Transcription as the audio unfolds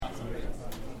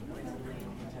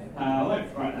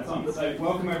So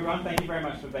welcome everyone, thank you very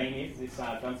much for being here for this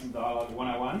Dunstan Dialogue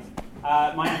 101.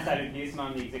 My name is David Pearson,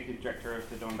 I'm the Executive Director of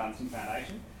the Don Dunstan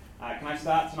Foundation. Can I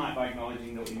start tonight by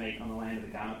acknowledging that we meet on the land of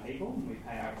the Kaurna people and we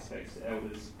pay our respects to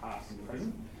elders past and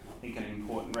present. I think an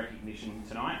important recognition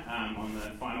tonight on the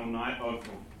final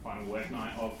work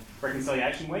night of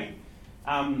Reconciliation Week.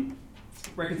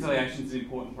 Reconciliation is an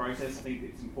important process. I think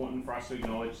it's important for us to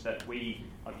acknowledge that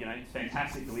it's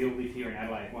fantastic that we all live here in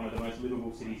Adelaide, one of the most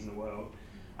livable cities in the world,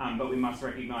 but we must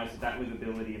recognise that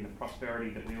livability and the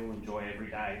prosperity that we all enjoy every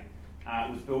day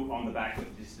was built on the back of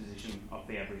the disposition of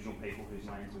the Aboriginal people whose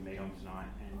lands we meet on tonight,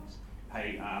 and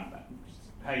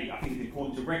I think it's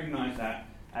important to recognise that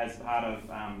as part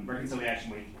of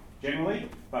Reconciliation Week generally,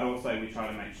 but also we try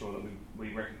to make sure that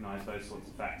we recognise those sorts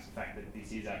of facts, the fact that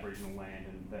this is Aboriginal land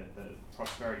and that the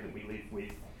prosperity that we live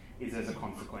with is as a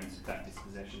consequence of that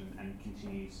dispossession and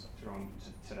continues through on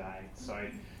to today. So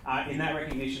in that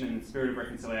recognition and the spirit of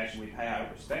reconciliation, we pay our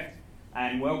respect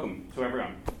and welcome to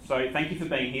everyone. So thank you for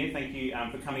being here, thank you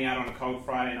for coming out on a cold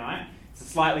Friday night. It's a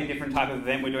slightly different type of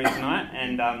event we're doing tonight,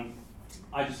 and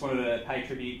I just wanted to pay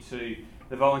tribute to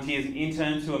the volunteers and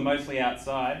interns who are mostly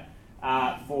outside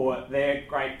for their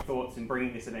great thoughts in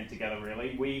bringing this event together,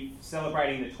 really. We're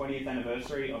celebrating the 20th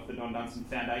anniversary of the Don Dunstan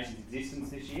Foundation's existence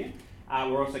this year.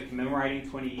 We're also commemorating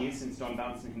 20 years since Don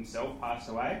Dunstan himself passed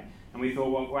away. And we thought,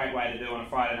 what a great way to do on a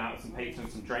Friday night with some pizza and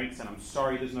some drinks. And I'm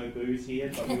sorry there's no booze here,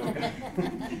 but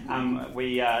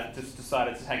we just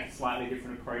decided to take a slightly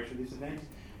different approach with this event.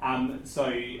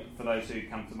 So for those who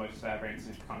come to most of our events,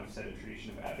 we've kind of set a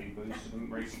tradition of adding booze to them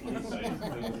recently, so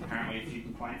there was apparently a few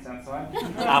complaints outside.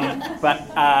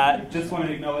 But just want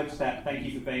to acknowledge that thank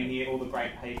you for being here, all the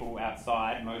great people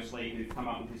outside mostly who've come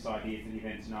up with this idea for the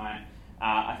event tonight.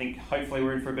 I think hopefully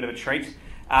we're in for a bit of a treat.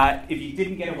 If you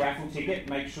didn't get a raffle ticket,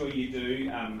 make sure you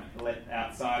do let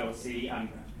outside or see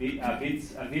Viv at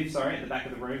the back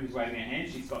of the room who's waving her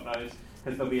hand. She's got those,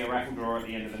 because there'll be a raffle draw at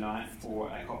the end of the night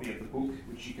for a copy of the book,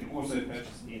 which you can also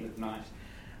purchase at the end of the night.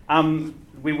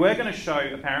 We were going to show,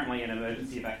 apparently, an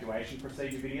emergency evacuation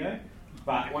procedure video,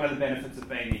 but one of the benefits of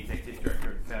being the Executive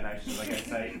Director of the Foundation is I can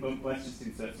say, look, let's just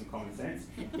insert some common sense.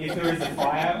 If there is a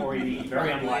fire or any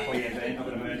very unlikely event of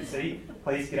an emergency,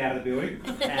 please get out of the building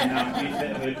and use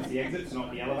the emergency exits, not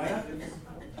the elevator.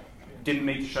 Didn't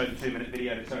mean to show the 2-minute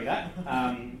video to tell you that.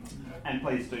 And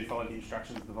please do follow the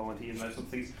instructions of the volunteers and those sorts of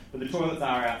things. But the toilets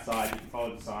are outside, you can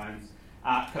follow the signs.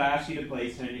 Could I ask you to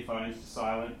please turn your phones to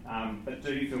silent, but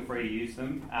do feel free to use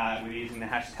them. We're using the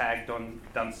hashtag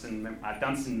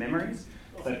Dunstan Memories,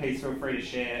 so please feel free to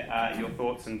share your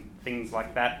thoughts and things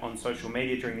like that on social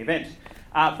media during the event.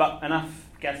 But enough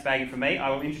gas bagging from me.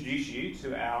 I will introduce you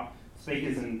to our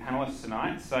speakers and panellists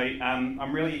tonight. So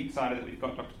I'm really excited that we've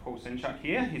got Dr. Paul Senchuk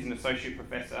here. He's an Associate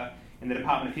Professor in the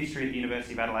Department of History at the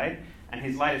University of Adelaide, and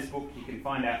his latest book you can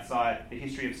find outside, The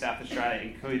History of South Australia,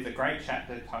 includes a great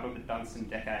chapter titled The Dunstan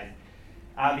Decade.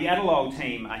 The Adelol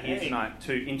team are here tonight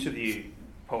to interview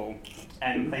Paul,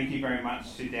 and thank you very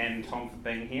much to Dan and Tom for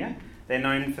being here. They're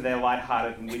known for their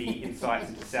light-hearted and witty insights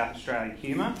into South Australian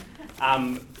humour.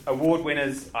 Award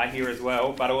winners are here as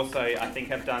well, but also I think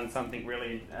have done something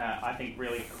really,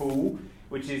 really cool,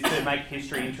 which is to make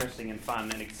history interesting and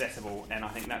fun and accessible, and I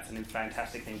think that's a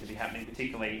fantastic thing to be happening,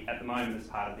 particularly at the moment as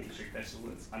part of the History Festival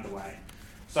that's underway.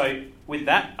 So with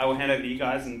that, I will hand over to you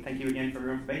guys, and thank you again for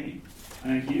everyone for being here.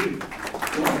 Thank you.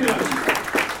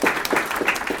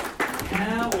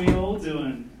 How are we all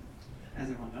doing? How's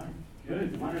everyone going?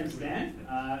 Good. My name's Dan.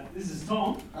 This is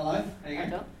Tom. Hello. How you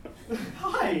going?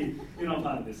 Hi. You're not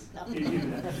part of this.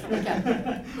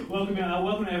 Welcome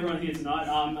to everyone here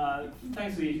tonight.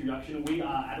 Thanks for the introduction. We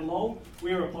are Adelol.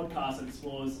 We are a podcast that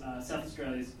explores South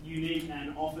Australia's unique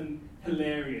and often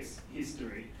hilarious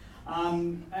history.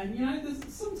 And there's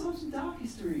sometimes some dark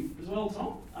history as well,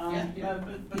 Tom.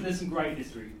 But there's some great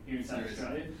history here in South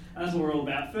Australia, and that's what we're all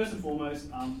about. First and foremost,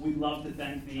 we'd love to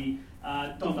thank the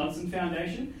Don Dunstan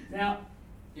Foundation. Now,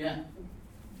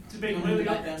 to be completely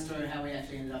background story of how we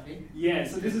actually ended up here. Yeah,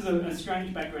 so this is a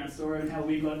strange background story of how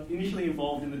we got initially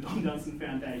involved in the Don Dunstan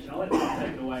Foundation. I'll let Tom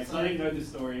take it away, so I didn't know this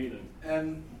story either.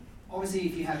 Obviously,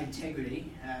 if you have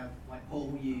integrity, like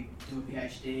Paul, you do a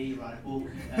PhD, you write a book,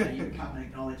 you become an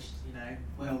acknowledged,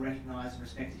 well-recognised and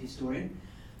respected historian.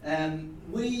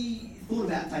 We thought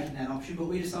about taking that option, but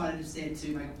we decided instead to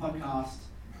make a podcast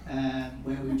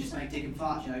where we would just make dick and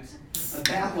fart jokes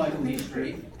about local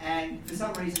history. And for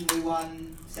some reason, we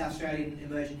won South Australian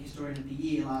Emerging Historian of the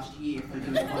Year last year for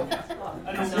doing the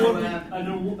podcast. An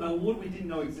award we didn't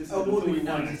know existed. Award we didn't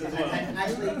know existed as well. And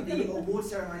actually, the award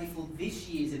ceremony for this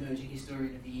year's Emerging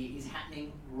Historian of the Year is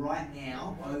happening right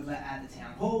now over at the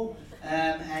Town Hall.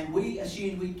 And we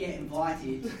assumed we'd get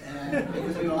invited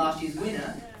because we were last year's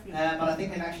winner. But I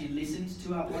think they've actually listened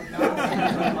to our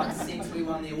podcast since we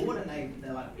won the award, and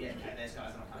they're like, yeah, okay, those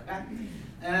guys are not coming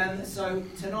back. So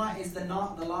tonight is the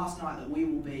last night that we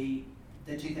will be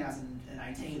the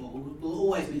 2018, well, we'll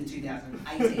always be the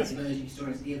 2018 Emerging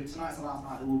Historians of the Year, but tonight's the last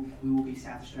night that we will be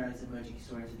South Australia's Emerging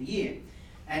Historians of the Year.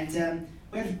 And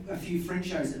we had a few fringe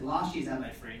shows at last year's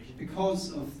Adelaide Fringe, and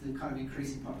because of the kind of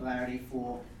increasing popularity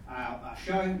for our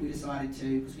show, we decided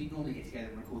to, because we normally get together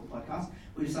and record the podcast,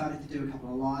 we decided to do a couple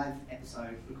of live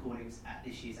episode recordings at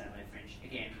this year's Adelaide Fringe,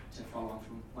 again, to follow on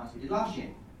from ones we did last year.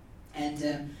 And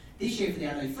this year for the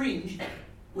Adelaide Fringe,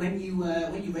 when you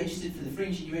registered for the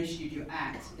Fringe and you registered your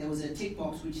act, there was a tick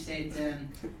box which said,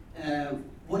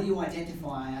 what do you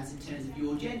identify as in terms of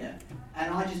your gender?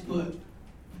 And I just put,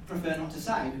 prefer not to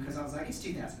say, because I was like, it's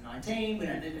 2019, we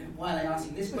don't know why are they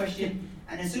asking this question.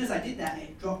 And as soon as I did that,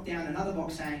 it dropped down another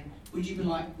box saying, would you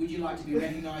like to be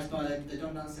recognised by the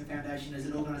Don Dunstan Foundation as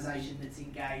an organisation that's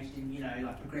engaged in,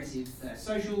 like progressive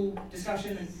social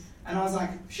discussion? And I was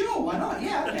like, sure, why not?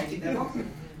 Yeah, okay, tick that box.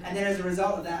 And then as a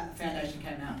result of that, the foundation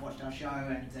came out and watched our show,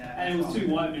 and it was two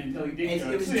white men telling dick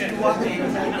jokes. It was two white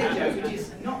men telling dick jokes, which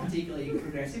is not particularly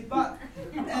progressive, but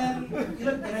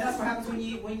that's what happens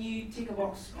when you tick a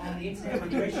box on the internet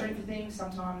when you're registering for things.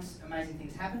 Sometimes amazing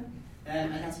things happen.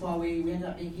 And that's why we ended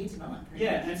up being here tonight.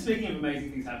 Yeah, and speaking of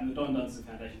amazing things happening, the Don Dunstan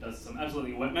Foundation does some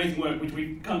absolutely amazing work, which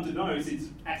we've come to know since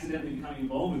accidentally becoming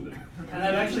involved with them. And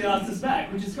they've actually asked us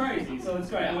back, which is crazy. So it's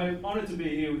great. And we're honoured to be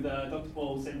here with Dr.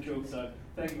 Paul Semchuk, so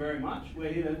thank you very much.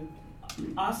 We're here to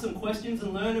ask some questions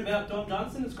and learn about Don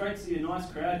Dunstan. It's great to see a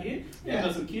nice crowd here. Yeah. We've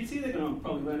got some kids here, they're going to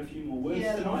probably learn a few more words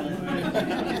tonight.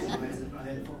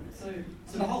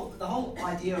 So the whole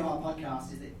idea of our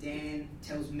podcast is that Dan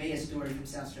tells me a story from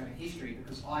South Australian history,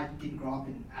 because I didn't grow up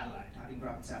in Adelaide, I didn't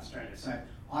grow up in South Australia, so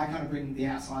I kind of bring the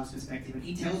outsider's perspective, and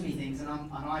he tells me things, and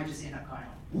I just end up going,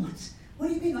 what? What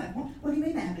do you mean? Like, what do you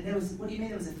mean that happened? What do you mean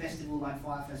there was a festival, like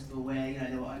Fire Festival, where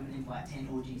they were opening like 10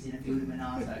 orgies in a field of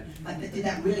Monarto? Like, did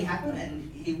that really happen?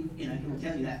 And he'll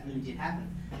tell you that really did happen.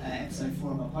 Episode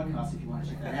 4 of our podcast, if you want to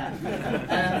check that out.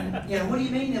 What do you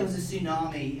mean there was a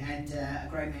tsunami and a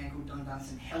great man called Don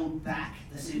Dunstan held back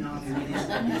the tsunami with his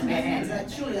bare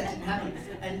hands? Surely that didn't happen.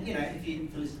 And if you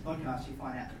listen to the podcast, you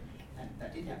find out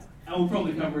that did happen. And we'll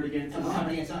probably cover it again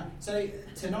tonight. So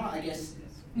tonight, I guess,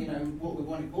 what we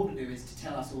wanted Paul to do is to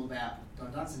tell us all about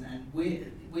Don Dunstan, and we're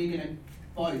going to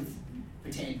both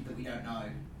pretend that we don't know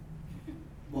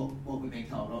what we're being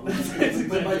told. We're both going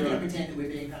to pretend that we're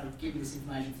being kind of given this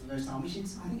information for the first time, which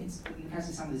is, I think it's, in the case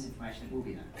of some of this information, it will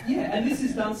be that. Yeah, and this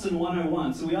is Dunstan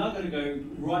 101, so we are going to go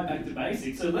right back to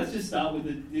basics. So let's just start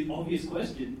with the obvious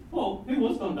question. Well, who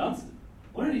was Don Dunstan?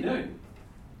 What did he do?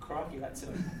 Crikey, that's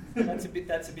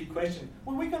a big question.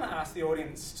 Well, we're going to ask the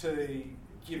audience to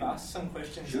give us some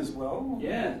questions as well.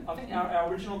 Yeah. I think our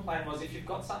original plan was, if you've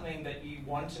got something that you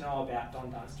want to know about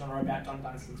Don Dunstan or about Don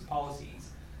Dunstan's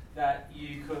policies, that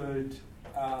you could,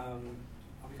 are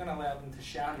we going to allow them to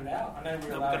shout it out? I know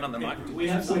we're allowed on the mic. Do we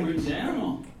have some written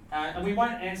down? And we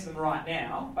won't answer them right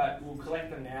now, but we'll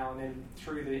collect them now, and then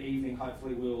through the evening,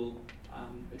 hopefully we'll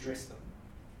address them.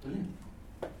 Brilliant.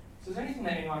 So is there anything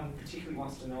that anyone particularly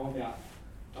wants to know about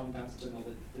Don Dunstan or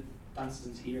the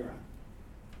Dunstan's era?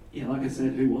 Yeah, like I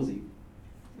said, who was he?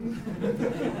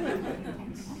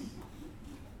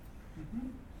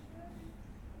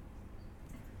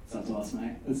 It's up to us,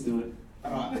 mate. Let's do it.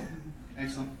 All right.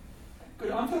 Excellent.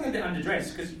 Good. I'm feeling a bit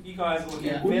underdressed because you guys are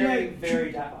looking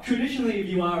very dapper. Traditionally, if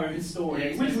you are a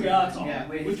historian, which we are, Tom,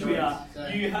 which we are, so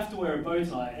you have to wear a bow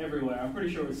tie everywhere. I'm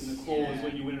pretty sure it's in the clause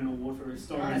when you win an award for a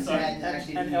historian.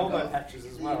 And elbow patches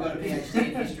as well. You've got a PhD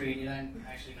in history and you don't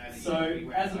actually know that.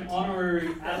 So, as an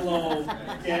honorary Adelaide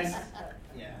guest,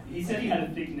 he said he had a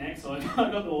thick neck, so I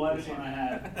got the widest one I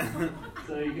had.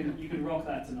 So you can rock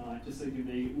that tonight, just so you can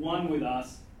be one with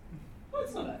us. Well,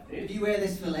 it's not that thick. If you wear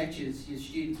this for lectures, your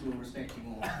students will respect you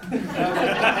more.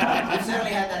 We've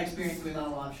certainly had that experience with our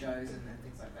live shows and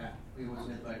things like that. We always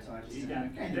wear the bow tie.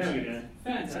 There we go.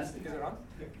 Fantastic. Is it on?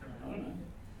 I don't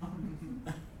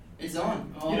know. It's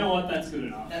on. Oh. You know what? That's good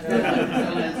enough. That's good enough.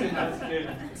 That's good.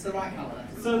 It's the right colour.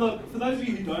 So look, for those of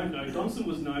you who don't know, Dunstan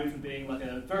was known for being like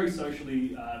a very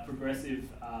socially progressive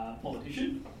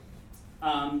politician,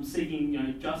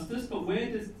 seeking justice. But where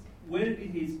did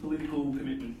his political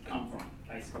commitment come from?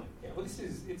 basically. Yeah, well,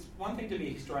 it's one thing to be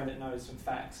a historian that knows some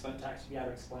facts, but to actually be able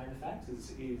to explain the facts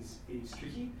is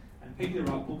tricky. And people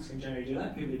who write books can generally do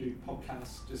that. People who do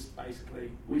podcasts just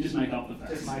basically... We just make up the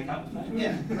facts. Just make up the facts.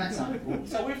 Yeah, that's uncool.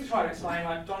 So we've tried to explain,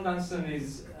 like, Don Dunstan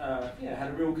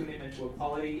had a real commitment to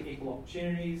equality, equal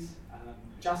opportunities,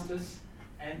 justice,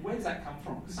 and where does that come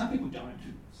from? Because some people don't.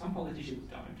 Some politicians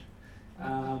don't.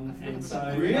 And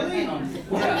so... Really?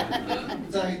 Yeah.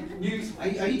 So,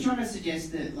 are you trying to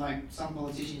suggest that, like, some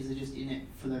politicians are just in it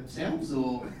for themselves,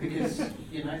 or because,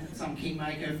 you know, some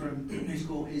kingmaker from News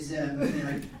Corp is, trying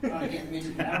to get them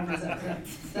into power? Is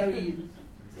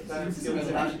that skills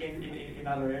in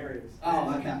other areas.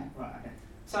 Oh, okay. Right, okay.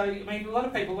 So, I mean, a lot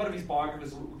of his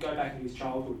biographers will go back into his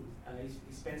childhood.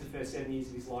 He spends the first 7 years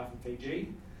of his life in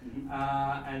Fiji,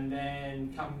 and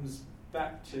then comes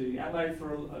back to Adelaide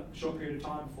for a short period of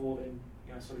time before then,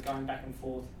 sort of going back and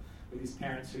forth with his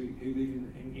parents who live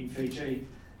in Fiji.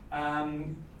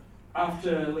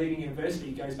 After leaving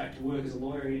university, he goes back to work as a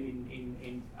lawyer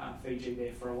in Fiji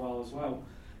there for a while as well.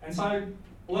 And so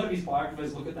a lot of his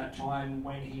biographers look at that time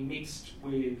when he mixed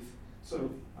with sort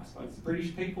of, I suppose, the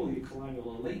British people, the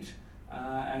colonial elite,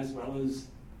 as well as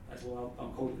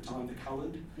I'll call it at the time, the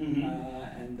coloured,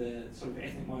 and the sort of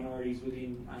ethnic minorities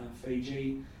within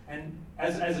Fiji. And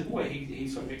as a boy, he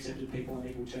sort of accepted people on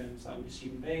equal terms. They were just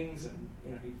human beings, and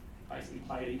he basically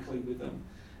played equally with them.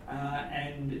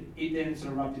 And it then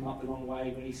sort of rubbed him up the wrong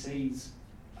way when he sees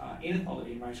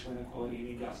inequality and racial inequality and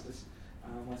injustice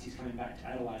once he's coming back to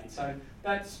Adelaide. So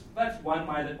that's one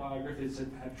way that biographers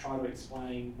have tried to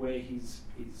explain where his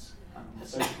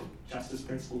social justice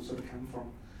principles sort of come from.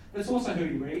 But it's also who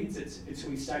he reads, it's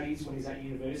who he studies when he's at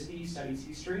university. He studies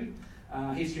history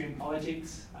and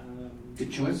politics.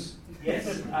 Good choice.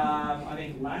 Yes, I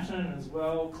think Latin as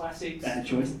well, classics. Bad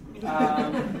choice.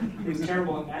 He was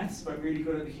terrible at maths, but really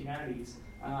good at the humanities.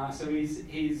 So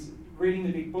he's reading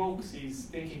the big books, he's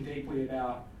thinking deeply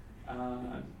about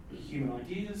human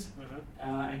ideas,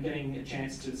 and getting a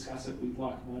chance to discuss it with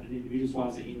like-minded individuals while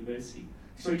he's at university.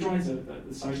 So he joins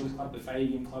the socialist club, the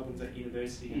Fabian Club, when he's at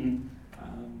university, and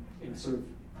sort of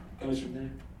goes from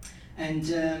there.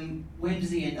 And when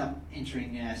does he end up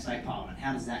entering state parliament?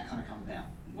 How does that kind of come about?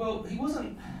 Well, he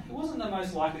wasn't the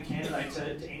most likely candidate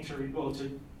to enter or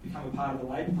to become a part of the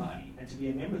Labor Party and to be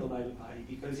a member of the Labor Party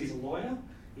because he's a lawyer,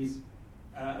 he's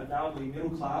avowedly middle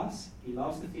class, he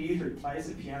loves the theatre, he plays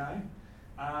the piano.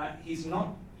 He's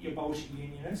not your Bolshevik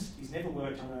unionist. He's never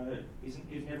worked he's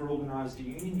never organised a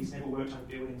union. He's never worked on a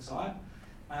building site.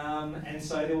 And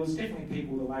so there was definitely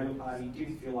people the Labor Party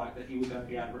didn't feel like that he was going to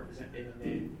be able to represent them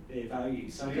and their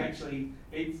values. So he actually,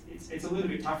 it's a little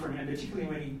bit tough for him, and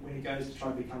particularly when he goes to try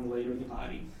to become the leader of the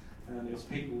party. There's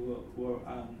people who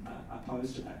are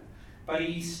opposed to that. But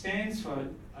he stands for,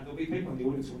 there'll be people in the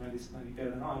audience who will know this maybe better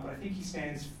than I, but I think he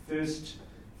stands first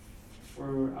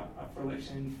for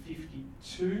election in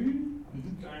 52,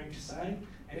 I'm going to say,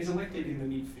 and he's elected in the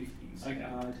mid-50s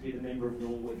to be the member of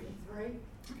Norwood.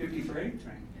 53? There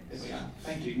we are.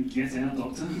 Thank you. Get out,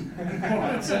 Doctor.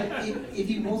 Alright, so if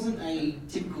he wasn't a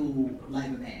typical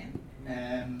Labor man,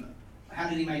 how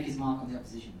did he make his mark on the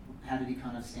opposition? How did he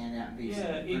kind of stand out and be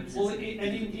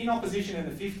in opposition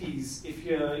in the 50s, if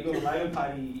you're the Labor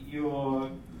Party,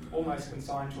 you're almost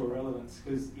consigned to irrelevance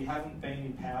because you haven't been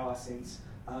in power since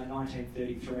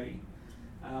 1933.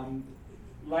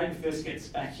 Labor first gets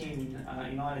back in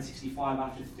 1965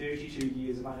 after 32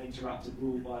 years of uninterrupted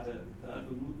rule by the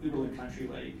Liberal and Country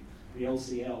League, the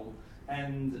LCL.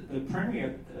 And the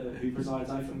Premier, who presides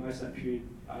over most of that period,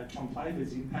 Tom Playford,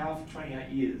 is in power for 28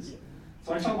 years.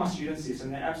 So I told my students this,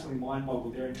 and they're absolutely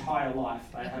mind-boggled. Their entire life,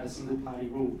 they had a single-party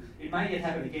rule. It may yet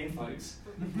happen again, folks,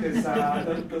 because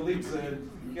the Libs have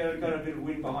got a bit of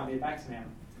wind behind their backs now.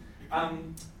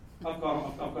 I've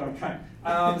got a track.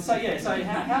 So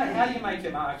how do you make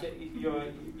your mark? You're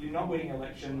not winning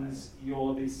elections.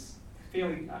 You're this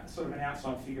fairly sort of an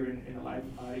outside figure in the Labor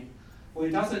Party. Well,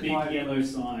 he does it by big yellow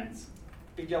signs.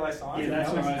 Big yellow signs. Yeah,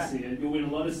 that's where I see it. You'll win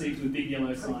a lot of seats with big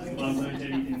yellow signs. But I've learned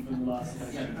anything from the last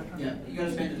election. Yeah. You got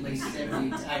to spend at least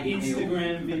 70 to 80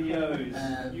 Instagram videos,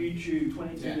 YouTube,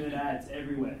 22-minute ads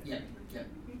everywhere. Yep.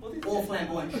 Or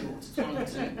flamboyant shorts. It's one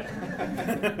of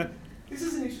the two. This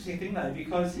is an interesting thing though,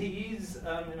 because he is,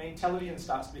 television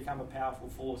starts to become a powerful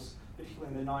force,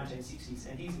 particularly in the 1960s,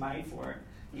 and he's made for it.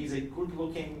 He's a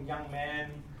good-looking young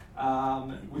man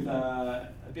with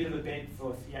a bit of a bent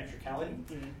for theatricality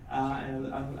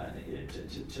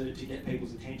to get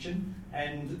people's attention.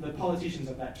 And the politicians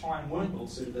of that time weren't all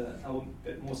suited to that, they were a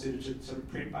bit more suited to sort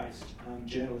of print-based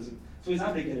journalism. So he's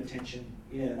able to get attention,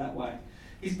 that way.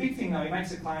 His big thing though, he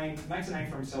makes a name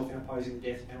for himself in opposing the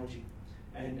death penalty.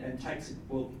 and takes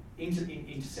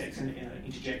intersects and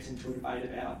interjects into a debate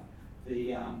about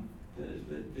the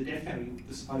death penalty,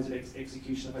 the supposed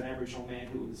execution of an Aboriginal man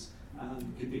who was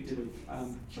convicted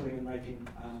of killing and raping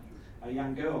a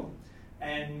young girl.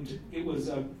 And it was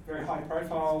a very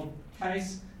high-profile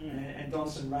case, and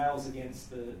Donston rails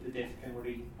against the death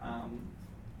penalty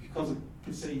because of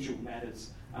procedural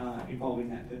matters involving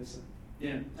that person.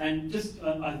 Yeah, and just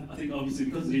I think obviously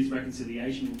because it is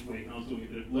Reconciliation Week, and I was doing a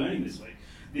bit of learning this week,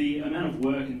 the amount of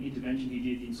work and intervention he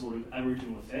did in sort of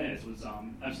Aboriginal affairs was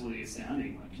absolutely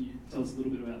astounding. Like, can you tell us a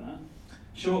little bit about that?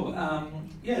 Sure.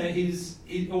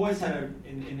 He always had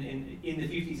in the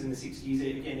 50s and the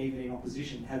 60s, again even in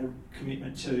opposition, had a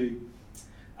commitment to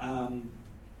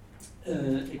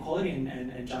equality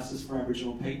and justice for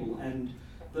Aboriginal people. And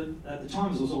at the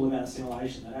time, it was all about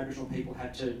assimilation. That Aboriginal people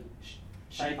had to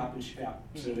shape up and shape out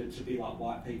to be like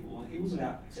white people. And it was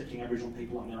about accepting Aboriginal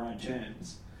people on their own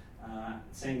terms,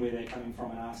 seeing where they're coming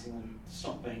from and asking them to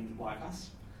stop being like us.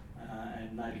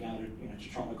 And maybe able to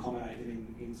try to accommodate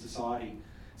them in society.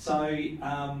 So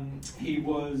he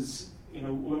was,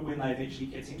 when they eventually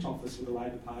gets into office with the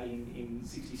Labor Party in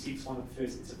 '66, one of the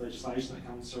first bits of legislation that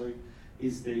comes through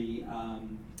is the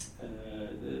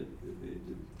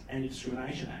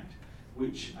Anti-Discrimination Act,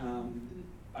 which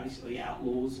basically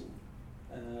outlaws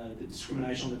the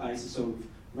discrimination on the basis of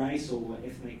race or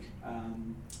ethnic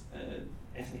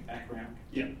background.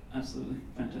 Yeah, absolutely.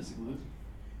 Fantastic work.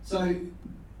 So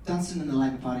Dunstan and the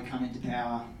Labor Party come into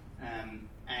power,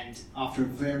 and after a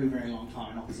very, very long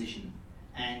time in opposition,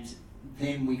 and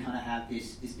then we kind of have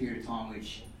this period of time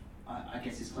which I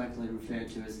guess is colloquially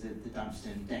referred to as the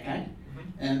Dunstan decade.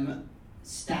 Mm-hmm.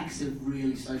 Stacks of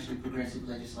really socially progressive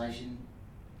legislation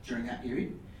during that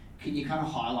period. Can you kind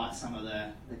of highlight some of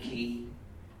the key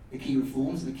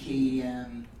reforms, the key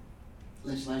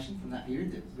legislation from that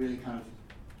period that really kind of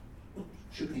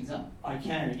shook things up? I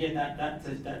can. Again,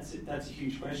 that's a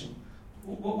huge question.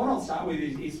 What I'll start with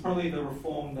is probably the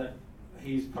reform that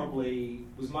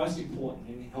was most important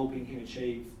in helping him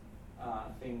achieve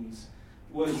things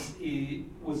was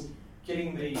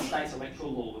getting the state's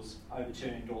electoral laws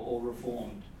overturned or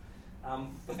reformed.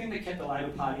 The thing that kept the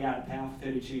Labor Party out of power for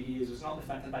 32 years was not the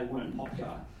fact that they weren't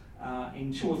popular.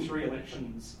 In 2 or 3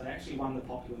 elections, they actually won the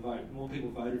popular vote. More people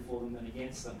voted for them than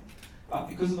against them. But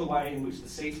because of the way in which the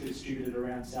seats were distributed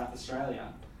around South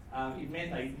Australia, it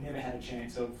meant they never had a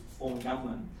chance of forming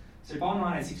government. So by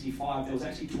 1965, there was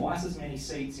actually twice as many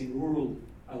seats in rural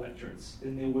electorates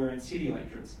than there were in city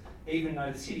electorates, even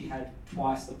though the city had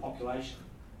twice the population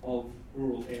of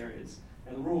rural areas.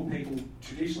 Now, the rural people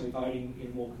traditionally voting in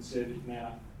a more conservative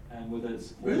manner were the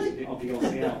supporters of the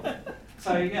LCL.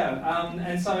 So, yeah,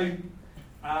 and so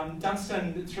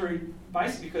Dunstan, through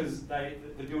basically because the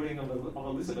building of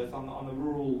Elizabeth on the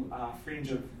rural fringe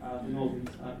of the northern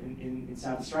in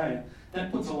South Australia,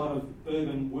 that puts a lot of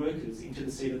urban workers into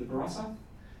the seat of the Barossa,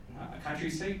 a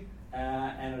country seat,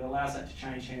 and it allows that to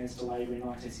change hands to Labor in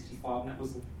 1965, and that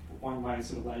was the one way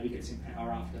sort of Labor gets in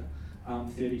power after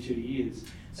 32 years.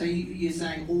 So you're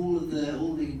saying all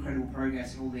the incredible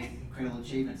progress and all the incredible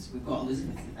achievements, we've got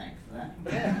Elizabeth to thank for that.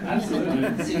 Yeah,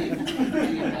 absolutely.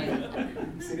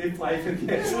 City of Playford,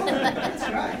 yes. That's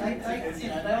right.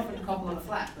 They often cobble on a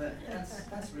flat, but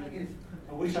that's really good.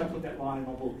 I wish I put that line in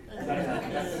my book.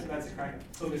 That's a cracker.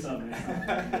 Look this up,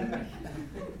 man.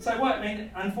 So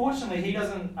unfortunately, he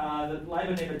doesn't. The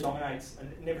Labor never dominates and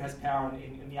never has power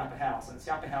in the upper house, and it's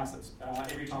the upper house that's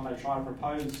every time they try to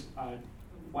propose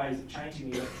ways of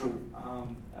changing the electoral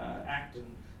act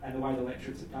and the way the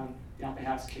electorates have done, the upper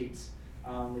house keeps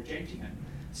rejecting it.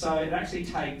 So it actually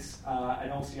takes an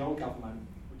LCL government,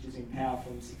 which is in power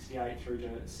from 68 through to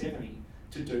 70,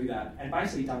 to do that. And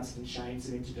basically Dunstan shames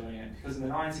them into doing it, because in the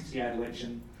 1968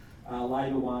 election,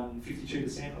 Labor won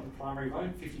 52% of the primary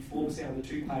vote, 54% of the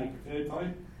two-party preferred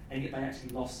vote, and yet they actually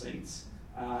lost seats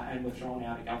and were thrown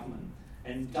out of government.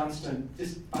 And Dunstan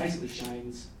just basically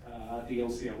shames the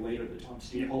LCL leader at the time,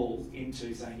 Steve Hall,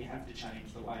 into saying you have to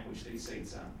change the way in which these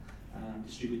seats are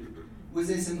distributed. Was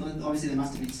there obviously there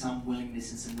must have been some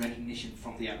willingness and some recognition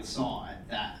from the other side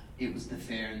that it was the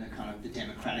fair and the kind of the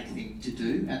democratic thing to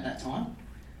do at that time?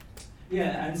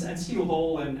 Yeah, and Steve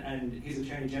Hall and his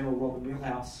Attorney General, Robert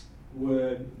Milhouse,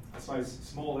 were, I suppose,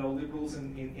 small L liberals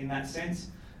in that sense.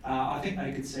 I think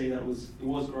they could see that it was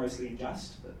grossly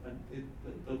unjust,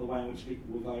 the way in which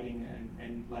people were voting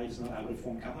and Labor's not able to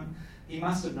form government. He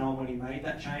must have known when he made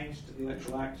that change to the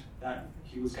Electoral Act that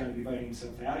he was going to be voting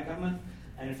himself out of government.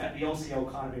 And in fact, the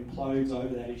LCL kind of implodes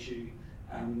over that issue.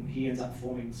 He ends up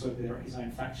forming sort of his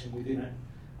own faction within it.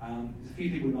 There's a few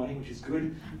people nodding, which is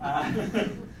good.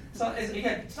 So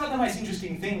it's not the most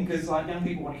interesting thing because like young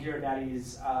people want to hear about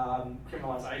is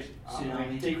criminalisation,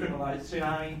 tsunami,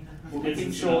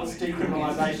 pink shorts,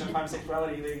 decriminalisation of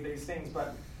homosexuality, these things.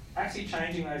 But actually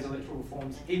changing those electoral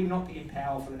reforms, he would not be in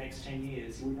power for the next 10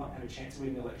 years. He would not have a chance of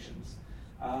winning elections.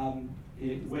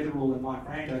 Weatherall and Mike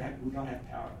Rand would not have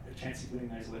a chance of winning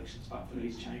those elections, but for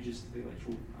these changes to the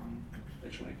electoral act.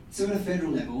 So at a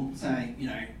federal level, say,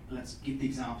 let's give the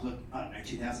example of,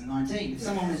 2019. If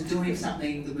someone was doing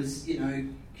something that was,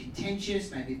 contentious,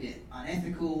 maybe a bit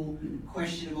unethical,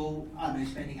 questionable,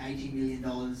 spending $80 million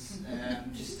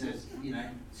just to,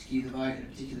 skew the vote in a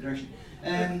particular direction.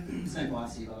 There's no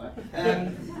bias here, by the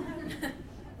way.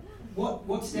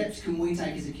 What steps can we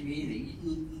take as a community,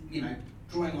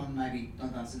 drawing on maybe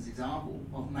Don Dunstan's example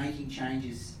of making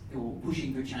changes or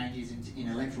pushing for changes in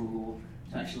electoral law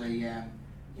to actually,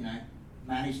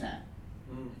 manage that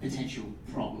potential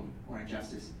problem or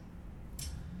injustice?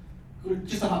 Good.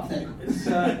 Just a hypothetical. It's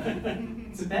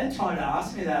a bad time to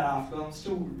ask me that after I'm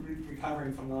still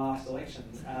recovering from the last election,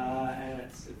 and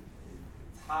it's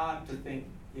hard to think.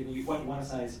 What you want to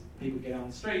say is people get on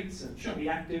the streets and should be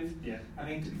active. Yeah. I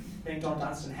mean, Don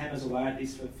Dunstan hammers away at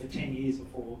this for 10 years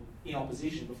in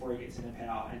opposition before he gets into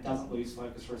power and doesn't lose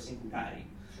focus for a single day.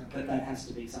 Sure. That has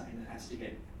to be something that has to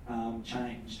get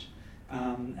changed.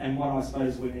 And what I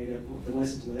suppose we need, the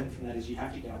lesson to learn from that is you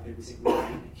have to get up every single day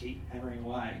and keep hammering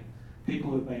away.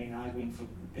 People who have been arguing for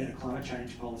better climate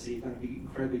change policy are going to be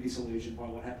incredibly disillusioned by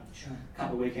what happened a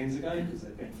couple of weekends ago because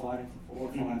they've been fighting for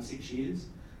 4, 5, 6 years.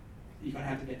 You're going to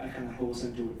have to get back on the horse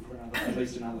and do it for at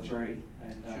least another 3.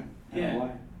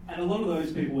 And a lot of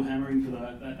those people hammering for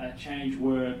that change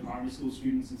were primary school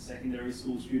students and secondary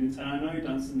school students. And I know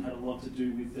Dunstan had a lot to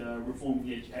do with reforming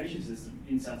the education system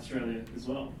in South Australia as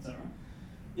well. Is that right?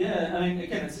 Yeah, I mean,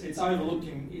 again, it's overlooked.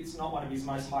 It's not one of his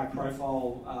most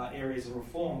high-profile areas of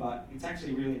reform, but it's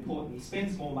actually really important. He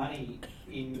spends more money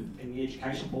in the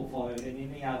education portfolio than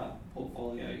any other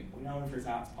portfolio. We know him for his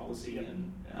arts policy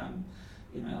and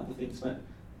other things, but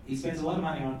he spends a lot of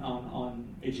money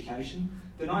on education.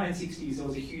 The 1960s, there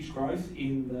was a huge growth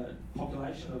in the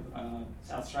population of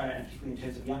South Australia, and particularly in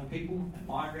terms of young people and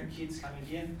migrant kids coming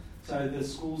here. So the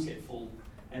schools get full.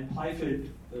 And Playford,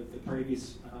 the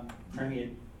previous premier,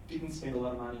 didn't spend a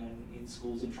lot of money in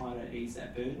schools in trying to ease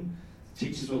that burden.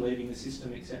 Teachers were leaving the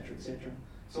system, etc., etc.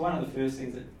 So one of the first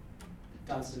things that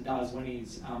Dunstan does when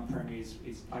he's premier is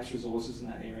place resources in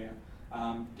that area,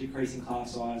 decreasing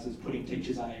class sizes, putting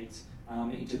teachers' aides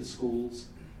into the schools.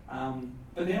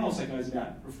 But then also goes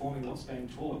about reforming what's being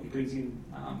taught. He brings in,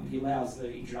 he allows the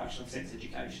introduction of sex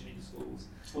education into schools.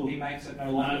 Cool. He makes it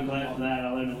no longer. I'm glad for that.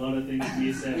 I learned a lot of things from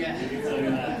year 7.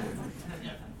 Yeah.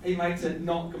 He makes it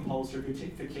not compulsory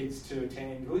for kids to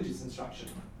attend religious instruction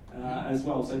as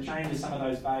well. So changes some of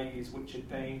those values which have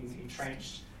been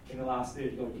entrenched in the last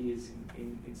 30 odd years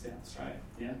in South Australia.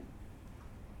 Yeah.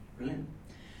 Brilliant.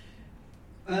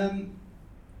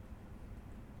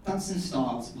 Dunstan's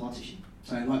style as a politician.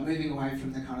 So, like moving away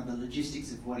from the kind of the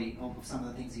logistics of of some of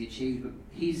the things he achieved, but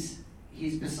his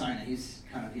persona, his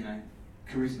kind of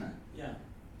charisma. Yeah.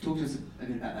 Talk to us a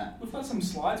bit about that. We've got some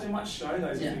slides. We might show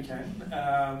those if we can.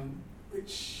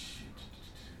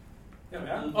 There we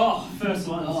are. Oh, first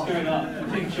one, straight up,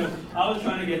 pink shorts. I was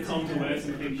trying to get Tom to wear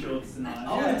some pink shorts tonight.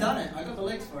 I would have done it. I got the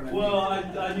legs for it. Well,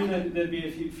 I knew that there'd be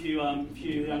a few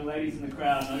young ladies in the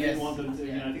crowd. And I didn't want them to,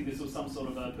 I think this was some sort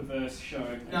of a perverse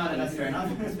show. No, that's fair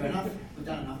enough. That's fair enough. We've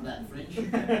done enough of that in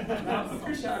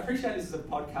French. I appreciate this is a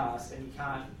podcast and you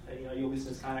can't, your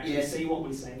listeners can't actually see what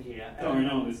we're saying here. Don't worry,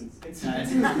 no one listens. It's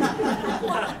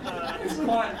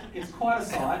quite a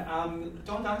sight.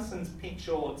 Don Dunstan's pink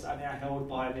shorts are now held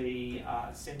by the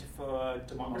Centre for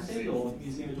Democracy or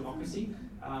Museum of Democracy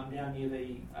down near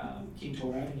the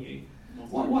Kintore Avenue.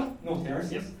 North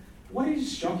Terrace, yes. What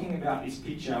is shocking about this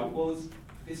picture? Well,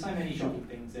 there's so many shocking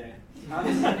things there.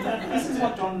 This is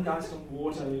what Don Dunstan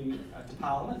wore to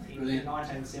Parliament in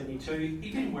 1972. He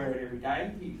didn't wear it every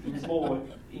day.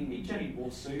 He generally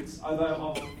wore suits,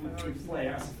 although of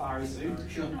flair, a safari suit,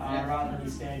 rather than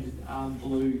his standard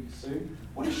blue suit.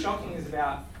 What is shocking is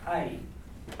about A,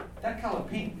 that colour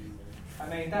pink. I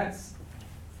mean, it's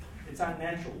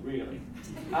unnatural, really.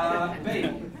 B,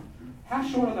 how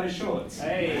short are those shorts?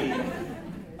 Hey.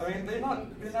 I mean, they're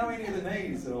nowhere near the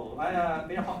knees at all.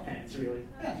 They're hot pants, really.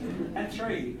 And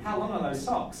 3, how long are those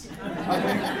socks? I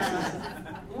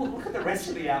mean, look at the rest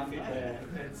of the outfit there.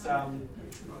 It's got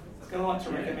a lot to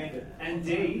recommend it. And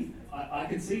D, I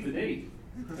can see the D.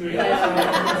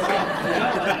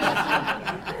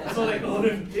 That's all they call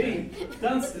him, Dean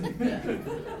Dunstan.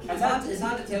 It's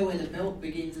hard to tell where the belt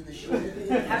begins and the shorts.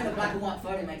 Having a black and white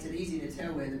photo makes it easier to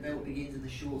tell where the belt begins and the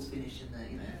shorts finish, and the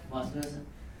vice versa.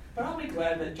 But aren't we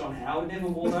glad that John Howard never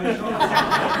wore those shorts?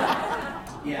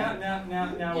 Yeah.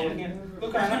 Now we're looking at...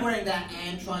 Look, I'm wearing that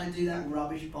and trying to do that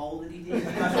rubbish bowl that he did.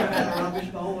 That rubbish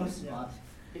bowl was smart.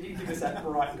 He did give us that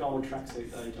bright gold tracksuit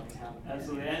though, John Howard.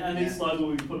 Absolutely, and these slides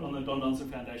will be put on the Don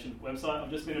Dunstan Foundation website. I've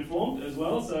just been informed as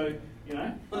well, so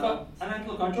I draw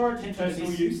attention to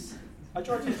personal use. I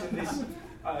draw attention to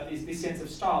this sense of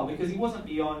style because he wasn't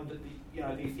beyond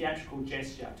the theatrical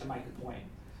gesture to make a point.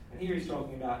 And here he's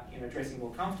talking about dressing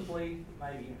more comfortably,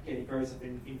 maybe he grows up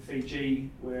in Fiji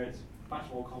where it's much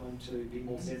more common to be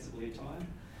more sensibly attired.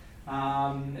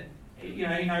 He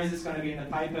knows it's going to be in the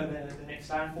paper the next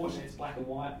day. Unfortunately, it's black and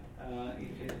white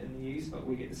in the news, but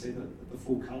we get to see the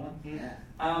full colour. Yeah.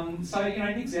 So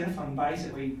Nick Xenophon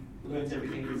basically learns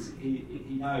everything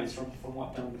he knows from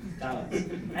what Don does,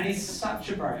 and he's such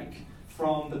a break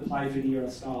from the Playford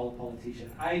era style of politician.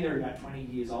 They're about 20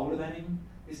 years older than him.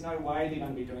 There's no way they're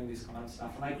going to be doing this kind of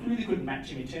stuff, and they really couldn't match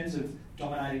him in terms of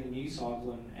dominating the news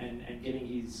cycle and getting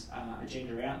his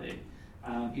agenda out there.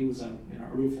 He was a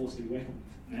real force to be reckoned with.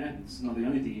 Yeah, it's not the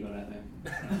only thing you got out there.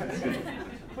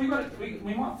 we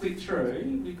might flick through.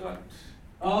 We've got.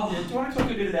 Do you want to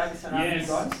talk a bit about this? Yes.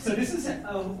 Guys? So this is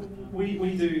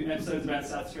we do episodes about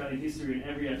South Australian history, and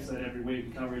every episode every week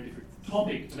we cover a different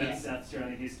topic about South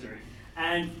Australian history.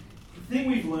 And the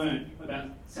thing we've learned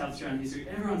about South Australian history,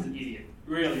 everyone's an idiot,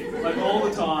 really. Like all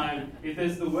the time, if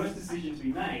there's the worst decision to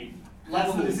be made.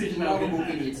 Lovable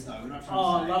idiots, though. We're not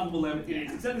trying to say. Lovable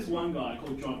idiots. Except this one guy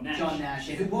called John Nash. John Nash,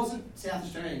 who wasn't South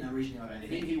Australian originally, I don't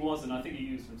think. He wasn't. I think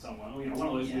he was from someone, one of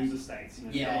those loser states.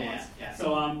 Yeah.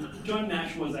 So John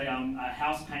Nash was a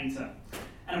house painter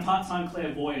and a part-time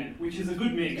clairvoyant, which is a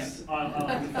good mix, I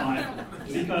like to find.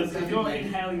 Because if you're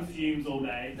inhaling fumes all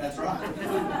day... That's right.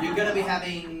 You're going to be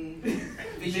having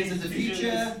visions of the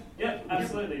future. Yep,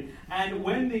 absolutely. And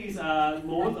when these laws, a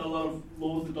lot of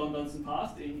laws that Don Dunstan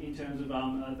passed in terms of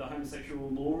the homosexual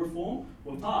law reform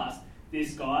were passed,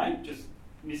 this guy, just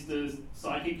Mr.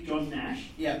 Psychic John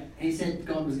Nash... Yeah, he said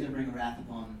God was going to bring a wrath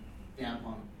down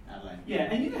upon Adelaide.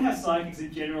 Yeah, and you know how psychics are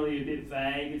generally a bit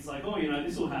vague. It's like,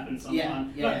 this will happen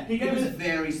sometime. Yeah. He gave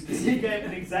very specific. He gave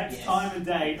an exact time and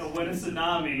date of when a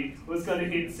tsunami was going to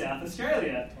hit South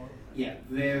Australia. Yeah,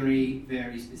 very,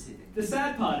 very specific. The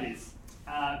sad part is,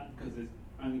 because there's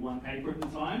only one paper at the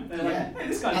time, they're like, hey,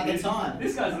 this guy's an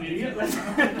idiot.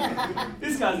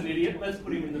 This guy's an idiot. Let's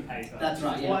put him in the paper. That's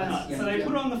right. Yeah, why not? So they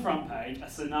put on the front page, a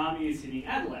tsunami is hitting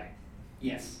Adelaide.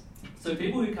 Yes. So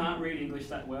people who can't read English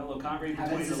that well or can't read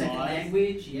between the lines,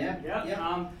 language,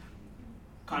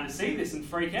 kind of see this and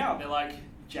freak out. They're like,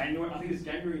 January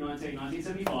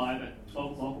 1975 at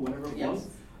 12 o'clock or whatever it was,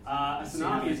 a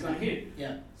tsunami is going to hit.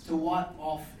 Yeah. To wipe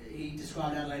off, he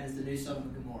described Adelaide as the new Sodom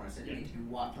and Gomorrah, so it needs to be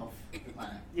wiped off the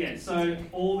planet. Yeah, so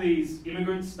all these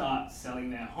immigrants start selling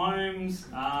their homes.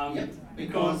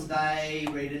 Because they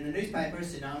read in the newspaper, a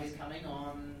tsunami is coming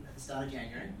on at the start of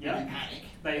January. Yeah. They panic.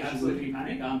 They absolutely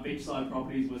panic. Beachside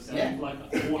properties were selling for like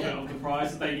a quarter of the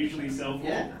price that they usually sell for.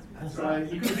 Yeah. So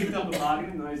you could have picked up a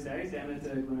bargain in those days down at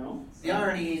Glenelg. The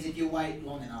irony is, if you wait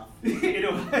long enough,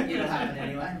 it'll happen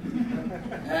anyway.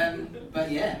 But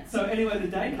yeah. So anyway, the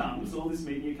day comes, all this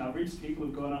media coverage, people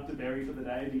have gone up to Berry for the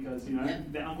day because,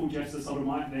 their Uncle Jeff's a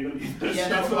sodomite and they're going to be first. Yeah,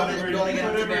 that's why they've got to get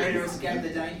up to Berry to escape the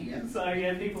danger, yeah. So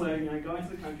people are going to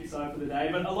the countryside for the day,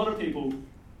 but a lot of people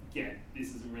get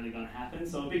this isn't really going to happen,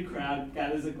 so a big crowd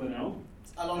gathers at Glenelg.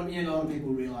 A lot of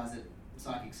people realise that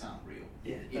psychics aren't real.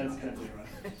 Yeah, that's exactly right.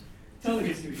 Tell the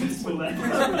History Festival that.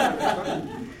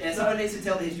 Yeah, someone needs to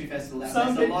tell the History Festival that.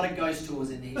 There's a lot of ghost tours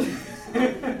in the History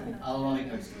Festival. A lot of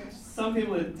ghost tours. Some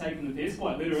people are taking the piss,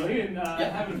 quite literally, and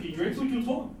having a few drinks, which we'll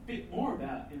talk a bit more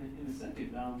about in a second.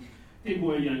 People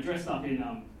were dressed up in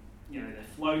their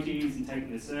floaties and taking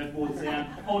their surfboards down,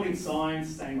 holding signs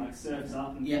saying like "Surf's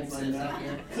Up" and things like that.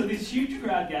 So this huge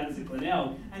crowd gathers at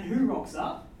Glenelg, and who rocks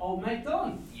up? Old mate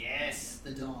Don. Yes,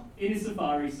 the Don. In his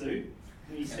safari suit.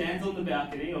 And he stands on the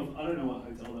balcony of, I don't know what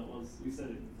hotel that was, we said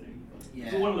it in the thing.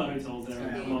 It's one of the hotels there.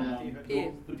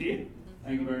 The Pier.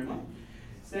 Thank you very much.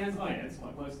 It's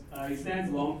quite close. He stands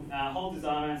along, holds his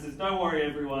arm out and says, "Don't worry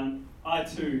everyone, I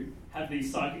too have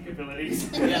these psychic abilities.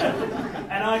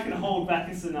 And I can hold back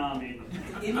a tsunami."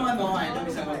 In my mind,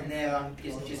 obviously I wasn't there, I'm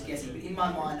just guessing, but in my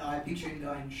mind I picture him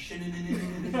going as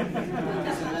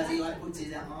he puts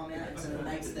his arm out and sort of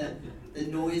makes the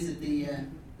noise of the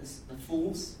the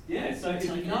Force. Yeah, so if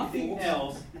Telekinetic nothing force.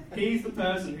 else, he's the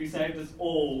person who saved us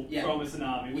all Yeah. from a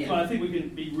tsunami, which Yeah. I think we can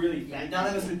be really Yeah, thankful. none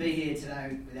of us would be here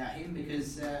today without him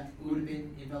because we would have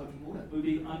been enveloped in water. We'd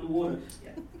be underwater.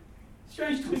 Yeah.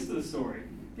 Strange twist to the story,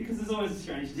 because there's always a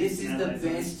strange twist. This in is the Adelaide, so-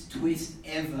 best twist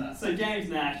ever. So James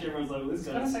Nash, everyone's like, well, this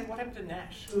I was guy's... going to say, what happened to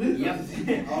Nash? Yep.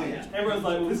 Oh, yeah. Everyone's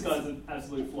like, well, this guy's an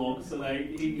absolute flog, so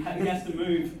he has to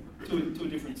move to a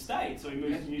different state. So he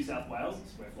moves to New South Wales,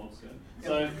 that's where flogs go.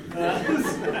 So,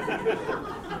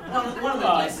 One of the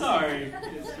places. sorry,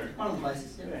 it's true. One of the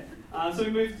places. Yeah. So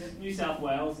he moved to New South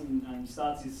Wales and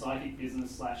starts his psychic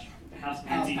business / house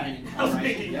painting Yep.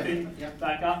 thing Yep.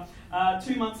 back up.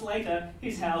 2 months later,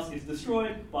 his house is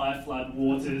destroyed by flood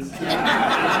waters. Didn't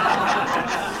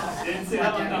see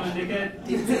that one coming, dickhead.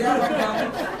 Didn't see that one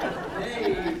coming.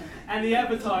 Hey. And the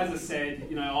advertiser said,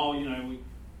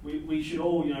 we should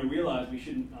all, realise we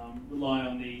shouldn't rely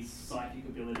on these psychic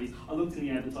abilities. I looked in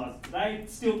the advertiser today,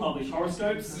 still publish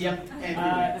horoscopes. Yep.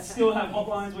 Everywhere. Still have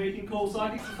hotlines where you can call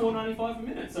psychics for $4.95 a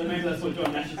minute. So maybe that's what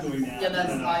John Nash is doing now.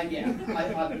 Yeah,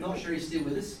 I'm not sure he's still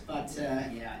with us, but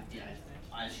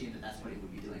I assume that's what he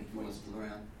would be doing if he was still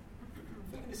around.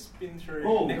 I'm going to spin through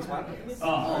Oh. next one.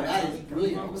 Oh, that is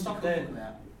brilliant. We'll What's stop it there. talking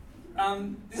about?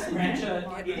 This Cran? picture,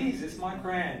 it's Mike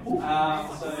Cran. Mike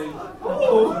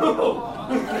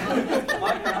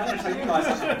Cran, so you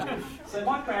guys something. So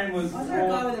Mike Cran was Was there a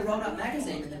guy born, with a rolled up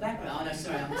magazine in the background? Oh no,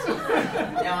 sorry,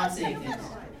 now I'm seeing things.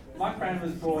 Mike Cran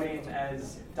was brought in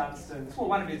as Dunstan's, well,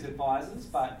 one of his advisors,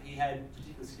 but he had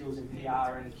particular skills in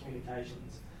PR and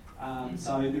communications.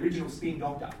 So the original spin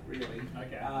doctor, really.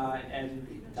 Okay. And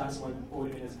Dunstan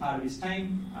brought him in as part of his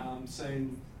team.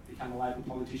 Soon become a Labor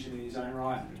politician in his own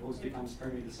right, and of course becomes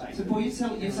Premier of the state. So, Paul, you're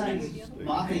saying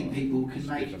marketing people can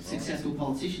make successful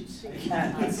politicians?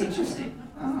 Yeah. That's interesting.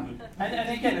 And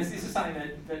again, this is something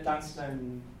that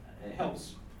Dunstan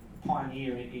helps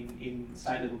pioneer in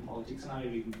state level politics, and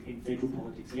even in federal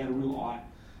politics. He had a real eye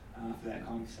for that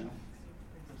kind of stuff.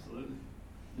 Absolutely.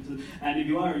 And if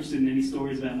you are interested in any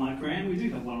stories about Mike Cran, we do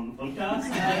have one on the podcast.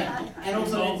 And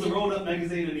also, the Rolled Up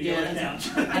magazine and the yellow couch.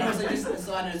 And also, just a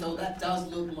side note as well, that does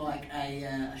look like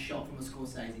a shot from a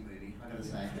Scorsese movie, I gotta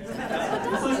say. It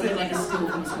does look like a still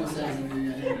from a Scorsese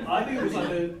movie. I think it was like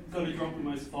got to drop the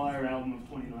most fire album of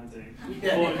 2019.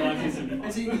 Yeah. Or And so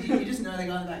 1975. you just know the guy in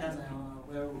the background saying,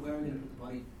 where are we going to put the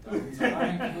body? He's like, I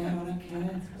don't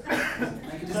care.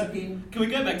 Make it disappear. Can we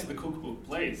go back to the cookbook,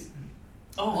 please?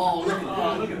 Oh, look at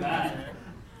that. Look at that.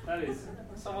 That is...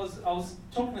 So I was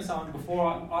talking to someone before.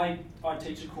 I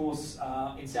teach a course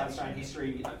in South Australian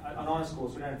history, an honours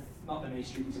course. We don't have not that many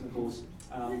students in the course,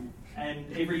 and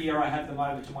every year I have them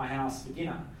over to my house for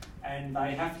dinner, and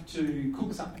they have to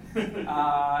cook something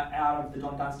out of the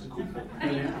Don Dunstan cookbook.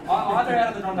 Either out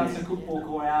of the Don Dunstan cookbook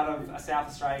or out of a South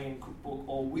Australian cookbook,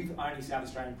 or with only South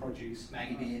Australian produce.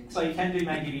 Maggie beer. So you can do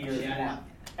Maggie beer if you Yeah. want.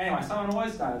 Anyway, someone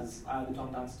always does the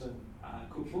Don Dunstan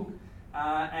cookbook.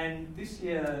 And this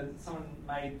year, someone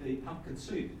made the pumpkin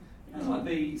soup. That's what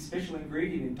the special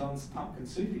ingredient in Don's pumpkin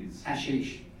soup is.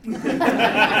 Hashish.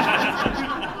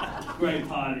 Great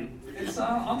party. It's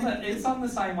on the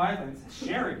same wavelength.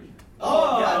 Sherry.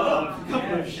 A couple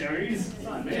Yeah. of sherries.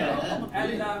 Oh, man. Yeah.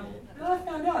 And I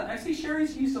found out actually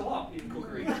sherry's used a lot in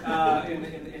cookery in the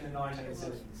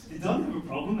 1970s. Did Don have a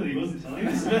problem that he wasn't telling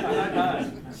us? I don't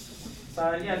know.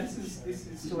 So yeah, this is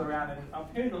still around, and I've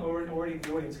heard already in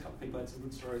the audience a couple of people had some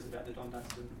good stories about the Don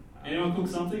Dunstan. Anyone cook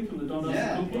something from the Don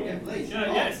Dunstan cookbook? Yeah, please.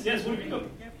 Yeah, yes, what have you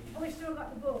cooked? Oh, we still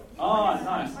got the book. Oh,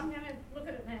 nice. I'm going to look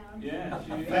at it now. Yeah.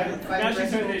 Favorite Now she's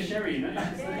recipe? turned their sherry, you know?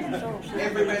 Yeah.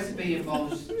 Every recipe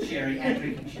involves sherry and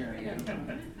drinking sherry. Yeah.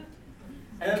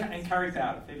 And curry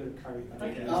powder, a fair bit of curry powder.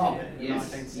 Okay. Oh, In the yes,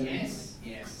 1970s.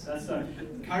 yes. That's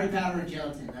Curry powder and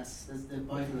gelatin, that's the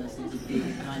both of those things are big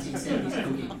in 1970s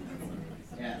cooking.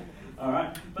 Yeah. all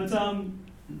right. But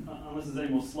unless there's any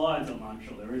more slides on, I'm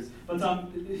sure there is. But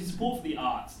his support for the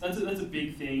arts, that's a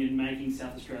big thing in making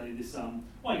South Australia this, I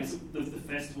guess the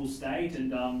festival state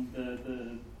and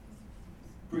the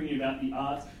bringing about the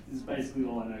arts is basically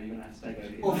all I know. You're going to have to take over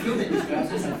here. Well, film industry, I was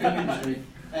going to say film industry.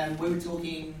 We were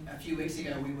talking a few weeks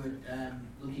ago, we were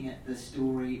looking at the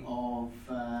story of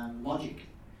Logic.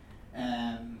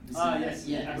 Yes,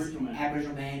 Aboriginal man.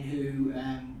 Aboriginal man who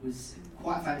was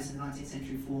quite famous in the 19th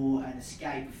century for an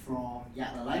escape from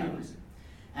Yatala labour prison.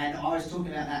 And I was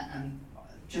talking about that and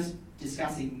just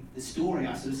discussing the story,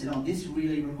 I sort of said, this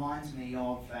really reminds me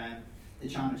of The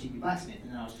Charm of Jimmy Blacksmith,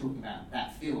 and then I was talking about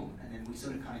that film, and then we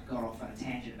sort of kind of got off on a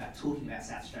tangent about talking about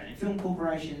South Australian Film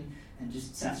Corporation and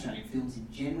just South Australian films in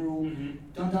general. Mm-hmm.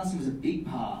 Don Dunstan was a big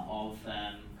part of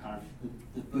kind of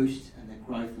the boost and the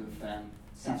growth of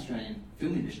South Australian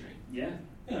film industry. Yeah.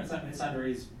 it's under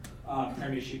his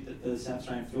premiership that the South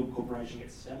Australian Film Corporation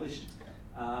gets established.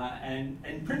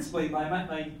 And principally,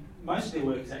 most of their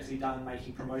work is actually done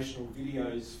making promotional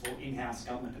videos for in-house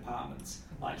government departments,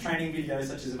 like training videos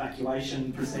such as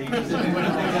evacuation procedures and things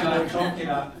that we were talking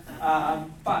about.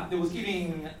 But there was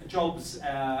giving jobs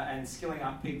and skilling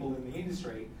up people in the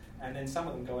industry, and then some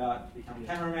of them go out to become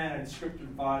cameraman and script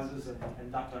advisors and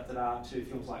to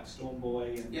films like Storm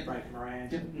Boy and Breaking Moran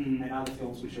and other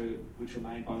films which were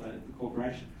made by the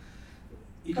corporation.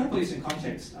 You've got to put this in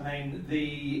context. I mean,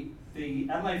 the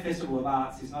Adelaide Festival of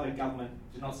Arts did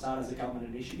not start as a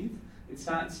government initiative. It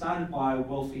started by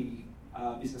wealthy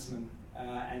businessmen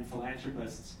and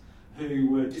philanthropists who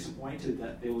were disappointed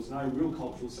that there was no real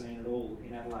cultural scene at all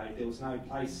in Adelaide. There was no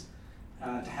place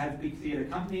to have big theatre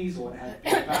companies or to have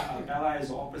big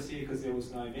ballets or operas here because there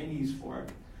was no venues for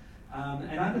it.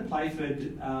 And under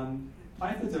Playford,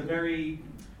 Playford's a very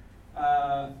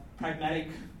pragmatic,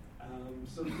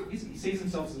 he sees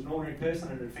himself as an ordinary person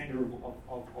and a defender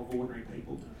of ordinary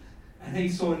people. And he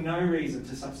saw no reason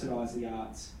to subsidise the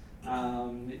arts.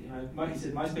 He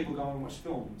said, most people go and watch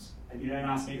films, and you don't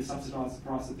ask me to subsidise the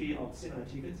price of cinema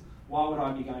tickets. Why would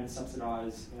I be going to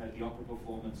subsidise, the opera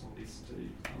performance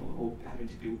or having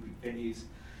to build big venues?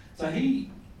 So he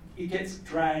gets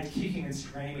dragged kicking and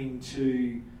screaming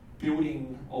to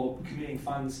building or committing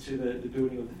funds to the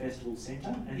building of the festival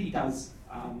centre, and he does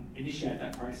initiate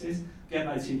that process. The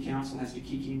Adelaide City Council has to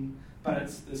kick in, but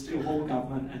it's the Steele Hall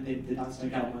government and then the Dunstan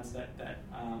governments that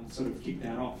sort of kick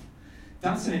that off.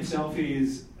 Dunstan himself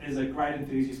is a great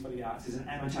enthusiast for the arts. He's an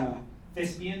amateur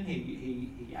thespian.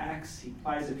 He acts, he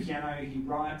plays the piano, he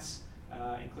writes,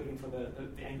 including for the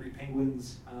Angry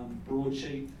Penguins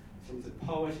broadsheet. So he's a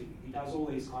poet. He does all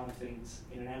these kind of things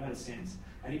in an amateur sense,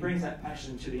 and he brings that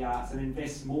passion to the arts and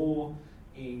invests more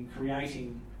in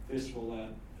creating, first of all,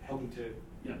 helping to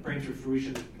bring to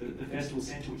fruition the festival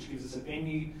centre, which gives us a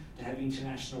venue to have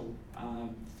international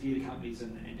theatre companies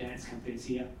and dance companies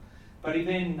here. But he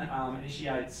then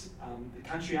initiates the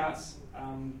country arts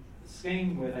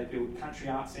scheme, where they build country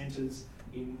art centres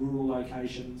in rural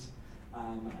locations,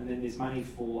 and then there's money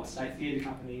for a state theatre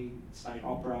company, state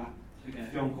opera,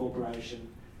 film corporation,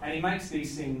 and he makes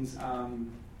these things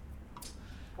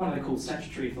what are they called,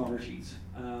 statutory authorities.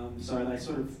 So they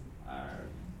sort of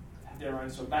have their own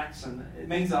sort of backs, and it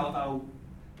means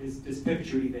there's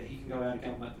perpetuity that he can go out of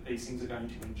government that these things are going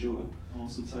to endure.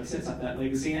 Awesome. So he sets up that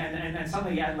legacy, and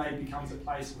suddenly Adelaide becomes a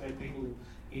place where people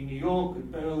in New York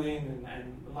and Berlin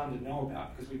and London know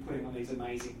about, because we're putting on these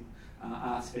amazing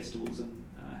arts festivals and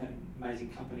have amazing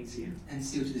companies here. And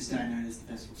still to this day known as the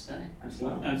Festival State.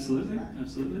 Absolutely.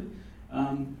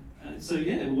 So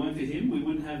yeah, if it weren't for him, we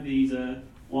wouldn't have these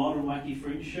wild and wacky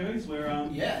fringe shows where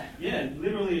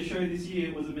literally a show this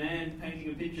year was a man painting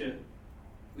a picture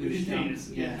with his penis.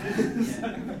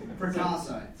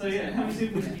 Picasso. So yeah, how many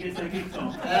people did you get that gift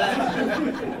on?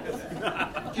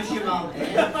 Just your mum,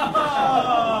 Dan.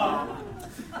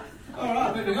 All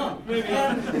right, moving on.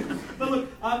 But look,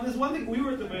 there's one thing. We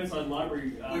were at the Burnside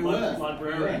Library,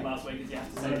 librarian last week, as you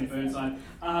have to say in Burnside.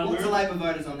 Lots of Labor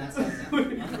voters on that side.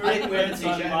 I didn't wear a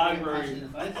t-shirt. Library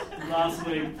last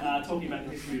week, talking about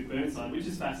the history of Burnside, which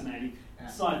is fascinating.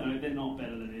 Side note, they're not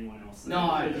better than anyone else.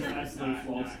 They're just absolute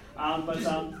flogs. But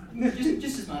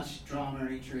just as much drama,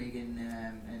 intrigue, and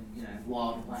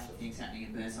wild and wacky things happening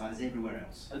in Burnside as everywhere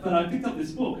else. But I picked up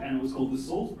this book, and it was called The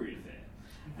Salisbury Affair.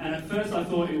 And at first I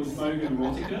thought it was Vogue and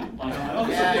erotica.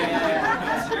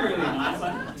 That's really nice.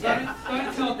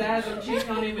 Don't tell Dad I'm cheating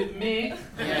on him with Mick.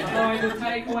 I'm going to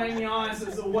take away my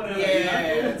ISIS or whatever.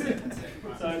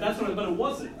 So that's what but it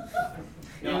wasn't.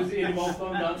 It involved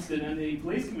Don Dunstan and the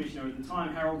police commissioner at the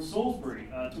time, Harold Salisbury,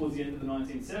 towards the end of the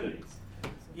 1970s.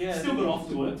 Yeah, still got off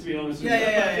to it, to be honest with you.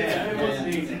 It wasn't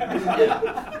easy.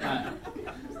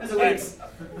 That's a weird.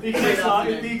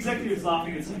 The executive's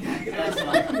laughing at something. We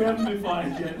haven't been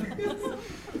fired yet.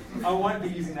 I won't be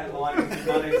using that line in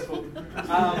my next book.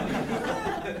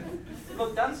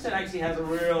 Look, Dunstan actually has a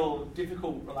real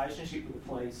difficult relationship with the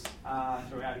police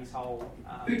throughout his whole...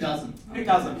 Who doesn't? Who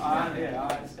doesn't?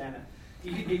 I understand it.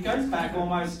 It goes back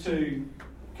almost to...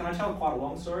 Can I tell quite a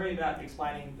long story about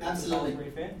explaining the Salisbury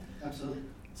Affair? Absolutely.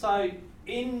 So,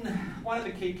 one of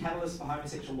the key catalysts for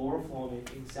homosexual law reform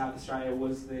in South Australia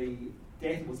was the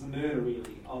murder,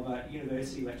 really, of a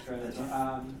university lecturer,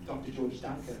 Dr. George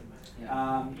Duncan,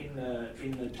 in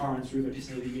the Torrens River,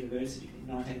 just near the university, in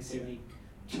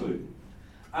 1972.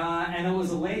 And it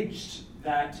was alleged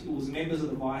that it was members of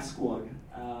the vice squad,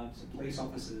 some police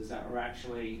officers, that were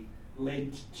actually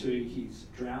led to his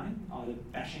drowning, either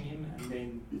bashing him and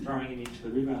then throwing him into the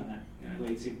river, and that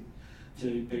leads him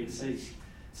to be deceased.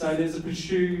 So there's a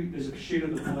pursuit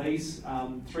of the police.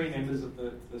 3 members of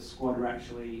the squad are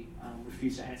actually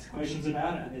refused to answer questions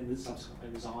about it, and then subsequently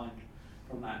resigned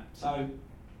from that. So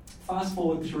fast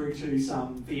forward through to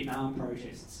some Vietnam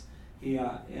protests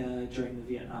here during the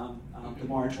Vietnam, the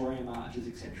moratorium marches,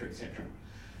 etc., etc.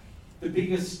 The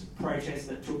biggest protest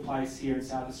that took place here in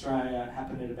South Australia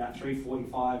happened at about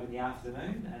 3:45 in the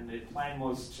afternoon, and the plan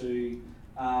was to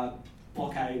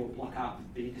blockade or block up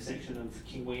the intersection of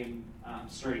King William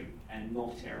Street and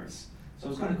North Terrace. So it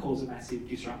was going to cause a massive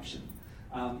disruption.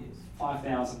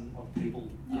 5,000 of people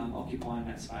occupying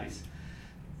that space.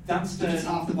 Dunstan, Which is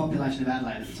half the population of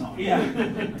Adelaide at the time.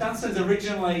 Yeah, Dunstan's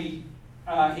originally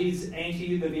he's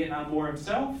anti the Vietnam War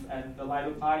himself, and the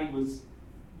Labor Party was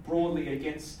broadly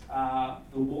against the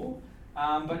war.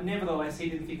 But nevertheless, he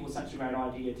didn't think it was such a great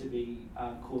idea to be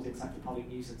causing such a public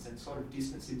nuisance, and sort of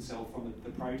distanced himself from the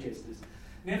protesters.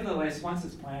 Nevertheless, once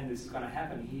it's planned this is going to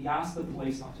happen, he asked the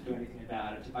police not to do anything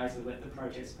about it, to basically let the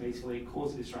protest peacefully,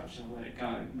 cause a disruption and let it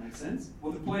go. Makes sense.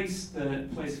 Well, the police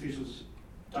officials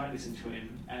don't listen to him,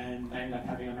 and they end up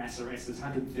having a mass arrest. There's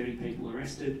 130 people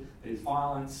arrested, there's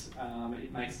violence,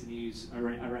 it makes the news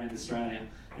around Australia.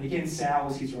 And again,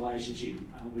 sours his relationship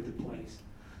with the police.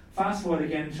 Fast forward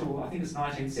again until, I think it's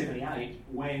 1978,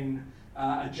 when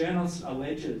a journalist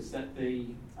alleges that the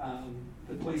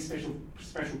police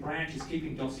special branch is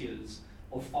keeping dossiers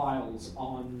or files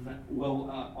on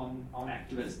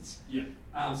activists. Yeah.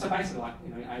 So basically, like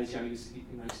ASIO used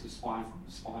to spy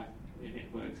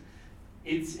networks.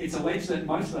 It's alleged that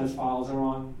most of those files are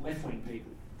on left-wing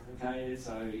people. Okay,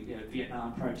 so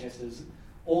Vietnam protesters,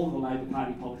 all of the Labor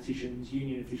Party politicians,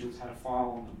 union officials had a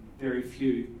file on them. Very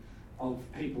few of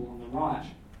people on the right.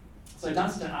 So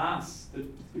Dunstan asks the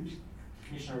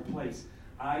Commissioner of Police,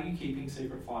 "Are you keeping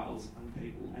secret files on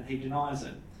people?" And he denies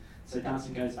it. So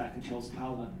Dunstan goes back and tells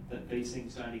Parliament that these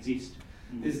things don't exist.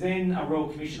 There's then a Royal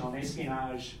Commission on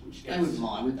Espionage, which gets... They wouldn't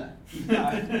lie, would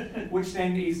they? Which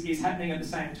then is happening at the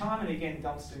same time, and again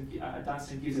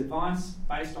Dunstan gives advice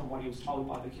based on what he was told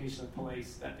by the Commissioner of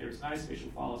Police that there is no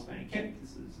special files being kept.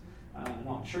 This is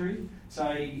not true.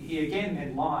 So he again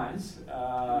then lies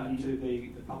to the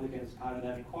public as part of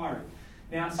that inquiry.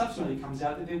 Now it subsequently comes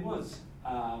out that there was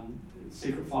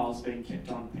secret files being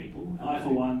kept on people. I,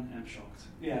 for one, am shocked.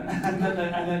 Yeah, and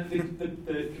that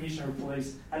the Commissioner of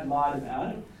Police had lied about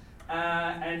it,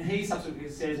 and he subsequently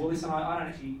says, "Well, listen,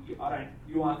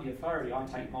 you aren't the authority. I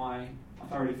take my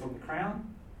authority from the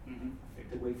Crown,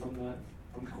 effectively from the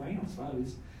Queen, I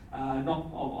suppose, not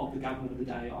of the government of the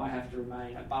day. I have to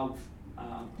remain above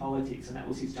politics," and that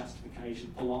was his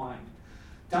justification for lying.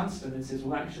 Dunstan then says,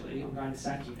 "Well, actually, I'm going to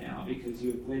sack you now because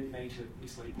you have led me to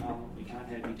mislead Parliament. We can't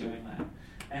have you doing that."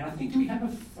 And I think, do we have a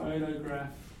photograph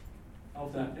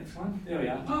of that next one? There we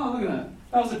are. Oh, look at that.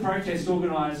 That was a protest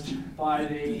organised by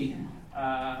the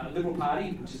Liberal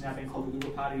Party, which has now been called the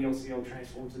Liberal Party. The LCL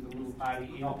transformed to the Liberal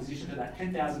Party in opposition to that.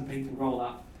 10,000 people roll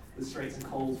up the streets and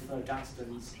call for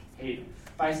Dunstan's head,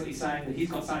 basically saying that he's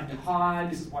got something to hide.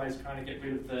 This is why he's trying to get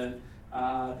rid of the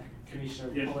Commissioner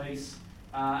of Police.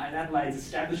 And Adelaide's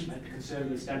establishment, the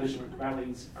Conservative establishment,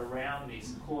 rallies around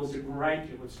this, caused a great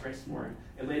deal of stress for him.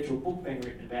 It led to a book being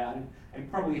written about him,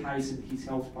 and probably hastened his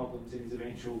health problems and his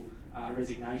eventual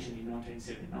resignation in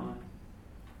 1979.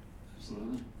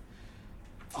 Absolutely.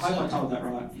 I hope I told that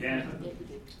right. Yeah.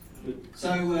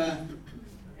 So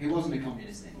he wasn't a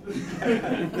communist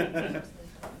then.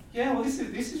 Yeah, well, this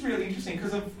is really interesting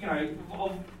because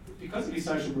because of his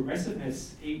social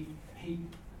progressiveness, he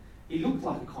looked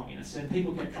like a communist, and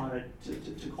people kept trying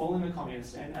to call him a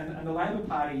communist. And the Labor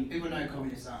Party... People know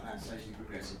communists aren't that socially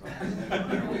progressive,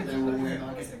 right? They're all aware,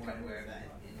 I guess they weren't aware of that.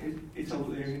 It's a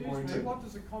little more into... What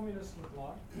does a communist look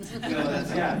like?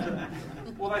 Yeah.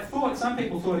 Well, some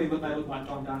people thought they looked like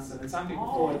Don Dunstan, and some people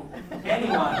thought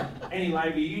any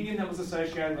Labor union that was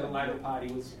associated with the Labor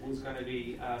Party was going to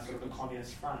be sort of a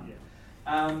communist front.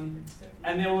 And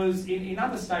there was, in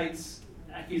other states,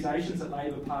 accusations that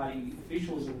Labor Party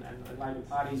officials and Labor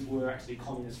parties were actually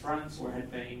communist fronts or had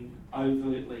been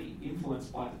overtly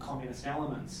influenced by the communist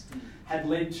elements, had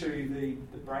led to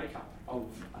the breakup of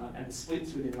and the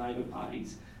splits within Labor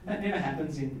parties. That never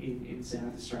happens in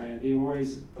South Australia. The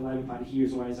Labor Party here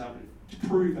is always able to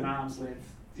prove an arm's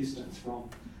length distance from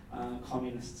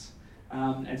communists.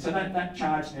 And so that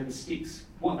charge never sticks.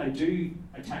 What they do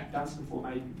attack Dunstan for,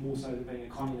 maybe more so than being a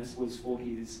communist, was for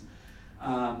his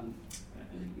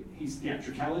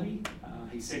theatricality,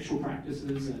 his sexual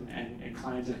practices, and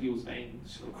claims that he was being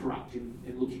sort of corrupt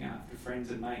in looking after friends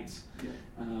and mates.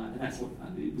 And that's what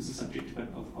it was the subject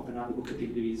of another book at the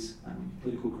end of his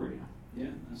political career. Yeah,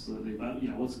 absolutely. But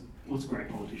what's a great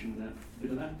politician without a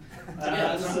bit of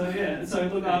that? So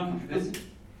look,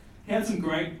 he had some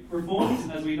great reforms,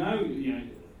 as we know.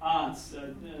 Arts,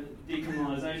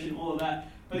 decriminalisation, all of that.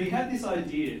 But he had this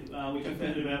idea, which I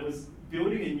found about, was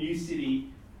building a new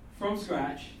city from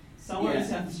scratch somewhere in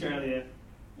South Australia.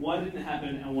 Why didn't it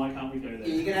happen, and why can't we go there? Yeah,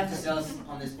 you're going to have to sell us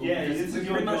on this book. Yeah, because we're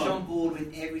pretty much on board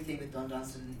with everything that Don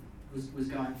Dunstan was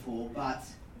going for, but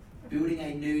building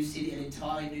a new city, an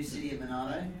entirely new city at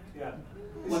Monarto. Yeah.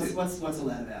 What's all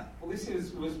that about? Well, this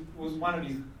was one of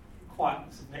his quite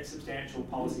substantial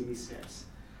policy missteps.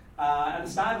 At the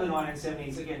start of the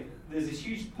 1970s, again, there's this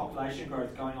huge population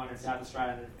growth going on in South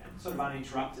Australia, and sort of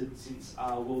uninterrupted since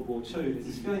World War II. There's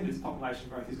this feeling that this population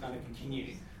growth is going to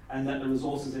continue, and that the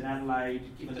resources in Adelaide,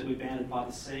 given that we're bounded by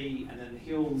the sea and then the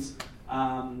hills,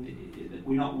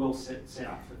 we're not well set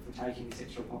up for taking this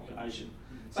extra population.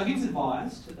 So he was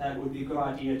advised that it would be a good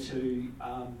idea to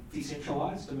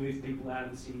decentralise, to move people out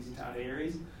of the cities into other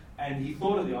areas, and he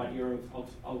thought of the idea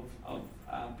of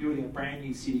building a brand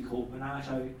new city called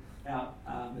Monarto out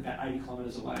about 80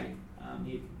 kilometres away,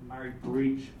 near Murray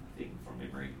Bridge, I think, from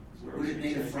memory. Would it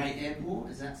need a freight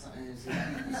airport? Is that something?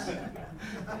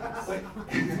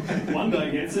 One guy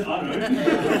gets it, I don't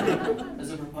know.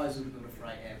 There's a proposal to build a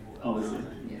freight airport. Oh, is it?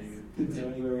 Yes. Didn't go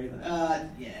anywhere either.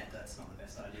 Yeah, that's not the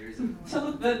best idea, is it? So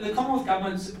look, the Commonwealth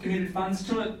Government's committed funds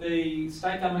to it, the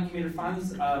state government committed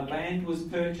funds, land was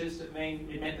purchased. It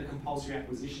meant the compulsory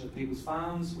acquisition of people's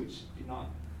farms, which did not,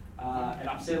 it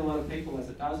upset a lot of people, as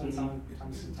it does when someone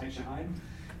comes and takes your home.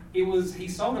 He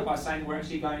sold it by saying we're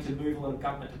actually going to move a lot of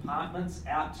government departments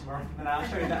out to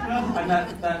Monarto, and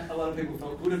that a lot of people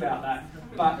felt good about that.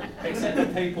 But except the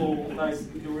people who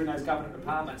were in those government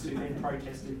departments who then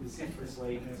protested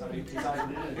vociferously, so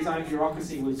his own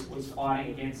bureaucracy was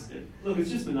fighting against it. Look,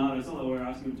 it's just Monarto. It's not like we're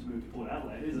asking him to move to Port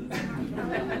Adelaide, is it?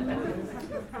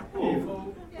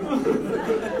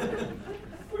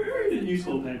 We're in a news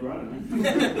call paper, I don't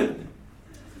know.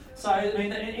 So, I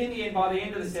mean, in the end, by the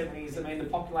end of the 70s, I mean, the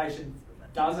population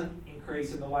doesn't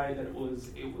increase in the way that it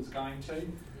was going to.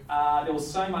 There was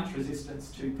so much resistance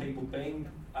to people being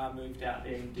moved out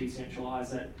there and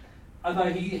decentralised that, although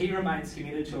he remains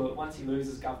committed to it, once he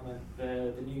loses government,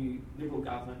 the new Liberal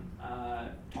government,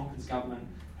 Tonkin's government,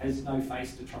 has no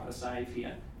face to try to save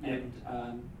here and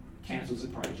cancels the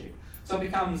project. So it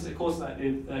becomes, of course,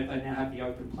 they now have the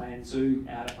open plan zoo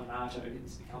out at Monarto.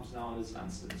 It becomes known as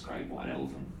Dunstan's Great White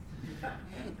Elephant.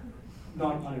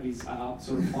 Not one of his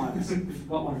sort of finest,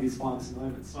 not one of his finest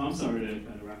moments. I'm sorry to kind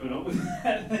of wrap it up with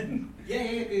that.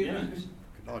 Yeah.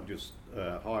 Could I just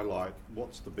highlight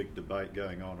what's the big debate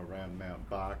going on around Mount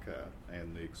Barker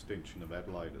and the extension of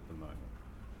Adelaide at the moment?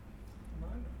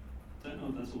 I don't know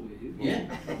if that's what we're here for.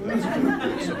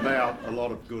 Yeah. It's about a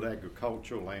lot of good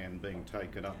agricultural land being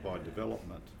taken up by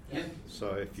development. Yep.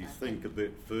 So if you think a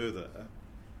bit further,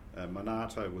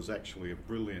 Monarto was actually a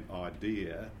brilliant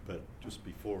idea, but just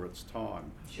before its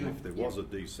time. Sure. If there was a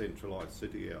decentralised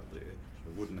city out there,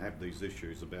 we wouldn't have these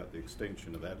issues about the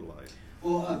extension of Adelaide.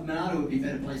 Well, Monarto would be a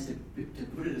better place to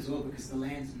put it as well, because the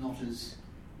land's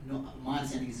my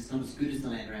understanding is it's not as good as the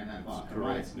land around Mount Barker,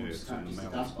 right? It's more just kind of just a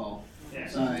dust bowl. Yeah.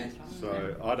 So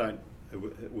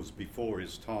it was before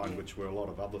his time, which were a lot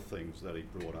of other things that he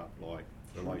brought up, like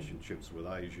relationships with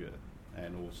Asia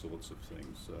and all sorts of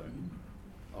things. So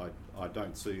I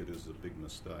don't see it as a big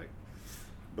mistake.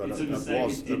 But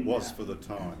it was for the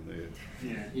time there.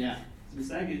 Yeah. It's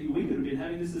a mistake. We could have been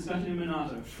having this discussion in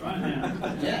Monarto right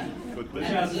now. Yeah. Could be.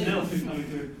 Watch out, there's an elephant coming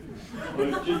through.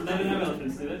 They don't have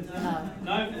elephants, do they?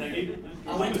 No, they keep it.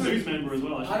 I'm a Zeus member as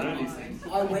well, I should know these things.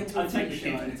 I went to a I'd take French the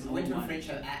show. kids, it's I went to a all French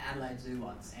show at Adelaide Zoo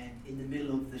once, and in the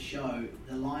middle of the show,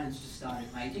 the lions just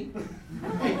started mating,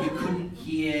 and you couldn't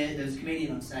hear. There was a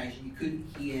comedian on stage, and you couldn't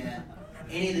hear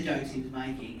any of the jokes he was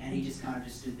making, and he just kind of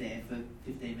just stood there for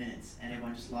 15 minutes, and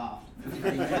everyone just laughed for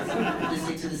 15 minutes,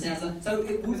 listening to the sounds. So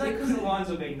it Was that because the lions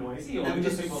were being noisy, or they were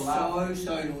just people laughing?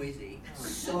 so noisy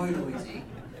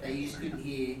that you just couldn't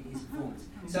hear his performance.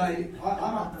 So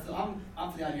I'm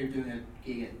up for the idea of doing a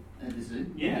gig at the zoo.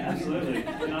 Yeah, absolutely.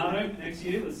 Monarto, next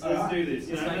year, let's Alright. do this.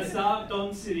 Let's start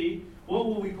Don City. What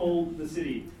will we call the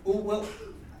city? Well,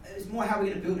 it's more how we're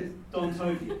going to build it.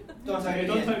 Dontopia. Dontopia.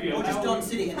 Dontopia. Or just Don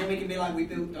City, and then we can be like, we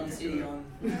built Don City on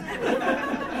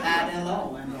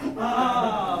Adelaide.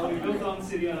 We built Don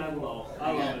City on Adelaide.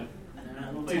 I love it. And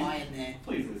a little tie in there.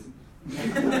 Please listen.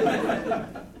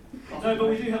 No, but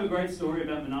we do have a great story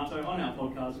about Monarto on our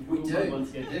podcast, which We we'll do. talk once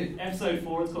again. Episode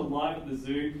 4, it's called Live at the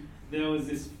Zoo. There was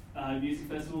this music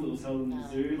festival that was held in the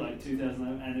zoo, like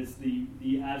 2011, and it's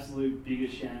the absolute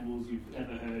biggest shambles you've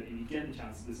ever heard. And you get the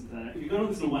chance to listen to that. If you're going to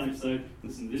listen to one episode,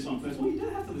 listen to this one first. Well, you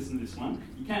don't have to listen to this one.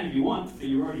 You can if you want, but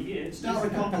you're already here. Start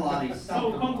with Compilades.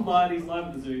 So Compilades, live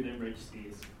at the zoo, then Reg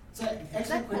Spears. So, Is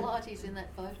excellent. that Pilates in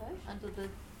that photo under the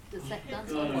Zach God,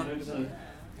 I Dunstall? hope so.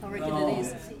 I reckon it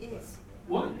is. Yes.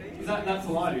 What? Is that's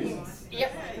Pilates?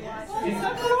 Yep. Is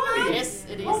that Pilates? Yes,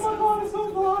 it is. Oh my God, it's not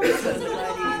It's Pilates! a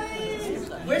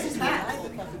lady. Where's his hat?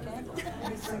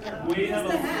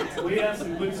 We have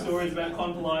some good stories about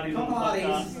Pilates on the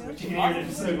podcast, which you can hear in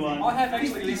episode 1. I have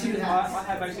actually listened to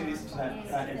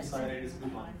that episode. It is a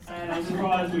good one. And I'm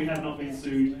surprised we have not been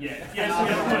sued yet. Yes, we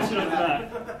have a question on the back.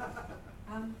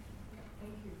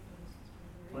 Thank you for this.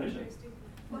 Pleasure.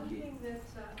 One thing that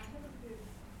I haven't heard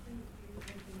any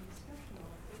discussion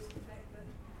of is the fact that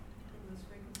in this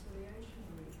reconciliation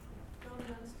week, Don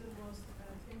Dunstan was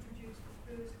introduced the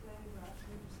first land rights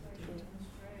legislation in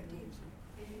Australia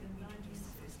in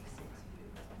 1966. It was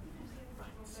the original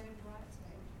Land Rights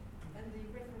Act, and the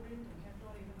referendum had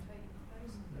not even taken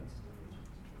place in those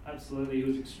regions. Absolutely, he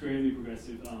was extremely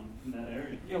progressive in that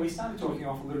area. Yeah, we started talking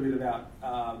off a little bit about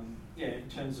in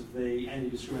terms of the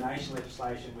anti-discrimination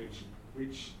legislation,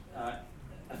 which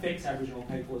affects Aboriginal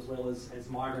people as well as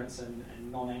migrants and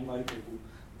non-Anglo people.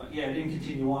 But yeah, it didn't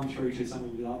continue on through to some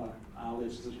of the other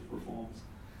legislative reforms.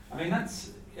 I mean,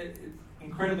 it's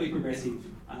incredibly progressive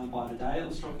by the day. It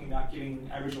was talking about giving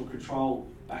Aboriginal control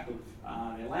back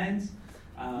of their lands,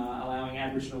 allowing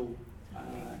Aboriginal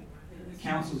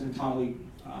councils entirely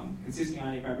consisting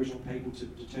only of Aboriginal people to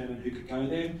determine who could go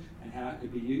there and how it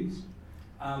could be used.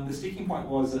 The sticking point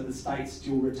was that the state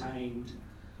still retained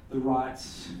the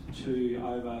rights to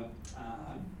over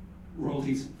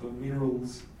royalties for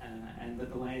minerals and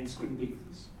that the lands couldn't be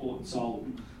bought and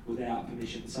sold without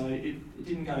permission. So it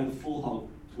didn't go the full hog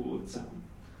towards the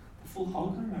full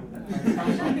hog. I don't know where that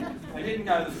comes from. They didn't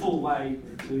go the full way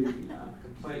to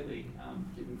completely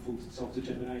giving full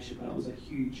self-determination, but it was a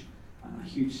huge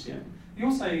step. He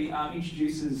also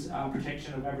introduces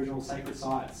protection of Aboriginal sacred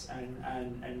sites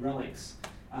and relics.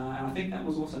 And I think that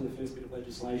was also the first bit of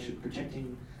legislation,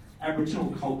 protecting Aboriginal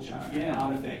culture and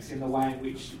artefacts in the way in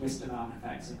which Western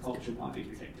artefacts and culture might be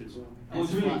protected as well.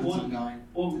 What's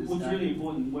really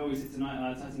important where we sit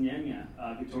tonight, Tasmania,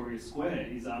 Victoria Square,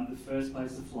 is the first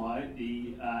place to fly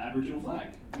the Aboriginal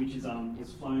flag, which is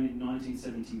was flown in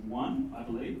 1971, I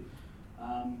believe.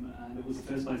 And it was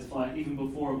the first place to fly even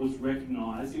before it was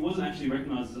recognised. It wasn't actually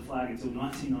recognised as a flag until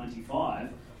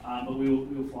 1995, but we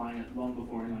were flying it long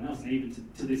before anyone else. And even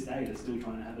to this day, they're still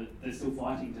trying to have it. They're still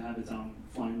fighting to have it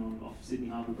flown off Sydney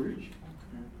Harbour Bridge.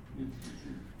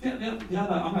 The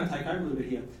other, I'm going to take over a little bit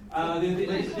here.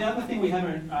 The other thing we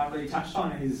haven't really touched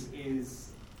on is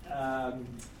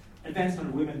advancement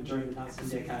of women during the Dunstan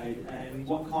decade and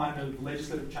what kind of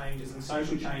legislative changes and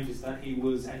social changes that he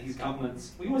was and his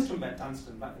governments. We always talk about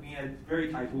Dunstan, but he had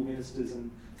very capable ministers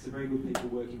and some very good people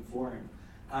working for him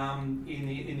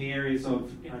in the areas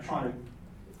of trying to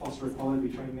foster equality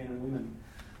between men and women.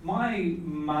 My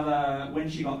mother, when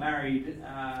she got married,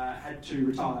 had to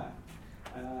retire,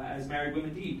 as married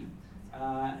women did.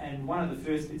 And one of the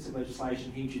first bits of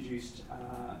legislation he introduced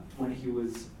when he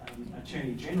was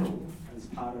Attorney General as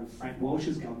part of Frank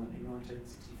Walsh's government in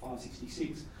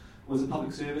 1965-66 was a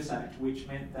Public Service Act, which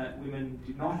meant that women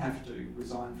did not have to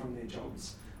resign from their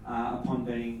jobs upon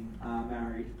being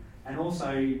married, and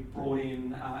also brought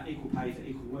in equal pay for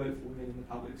equal work for women in the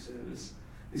public service.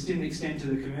 This didn't extend to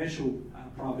the commercial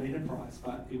private enterprise,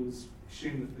 but it was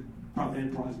assumed that the private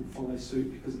enterprise would follow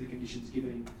suit because of the conditions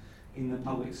given in the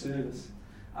public service.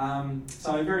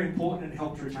 So very important, and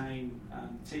helped retain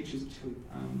teachers, particularly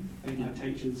female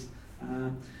teachers.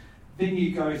 Then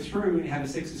you go through and you have a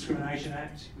Sex Discrimination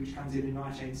Act, which comes in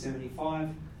 1975,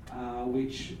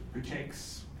 which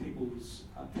protects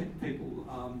people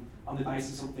on the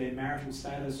basis of their marital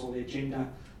status or their gender.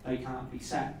 They can't be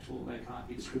sacked or they can't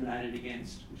be discriminated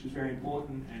against, which is very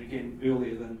important, and again,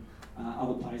 earlier than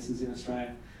other places in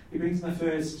Australia. He brings in the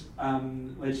first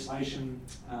legislation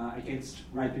against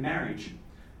rape in marriage,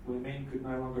 where men could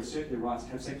no longer assert their rights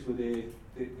to have sex with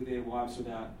their wives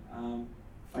without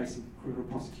facing criminal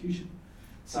prosecution.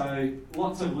 So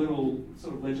lots of little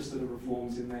sort of legislative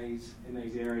reforms in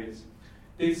these areas.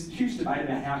 There's huge debate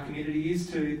about how committed he is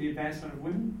to the advancement of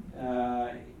women.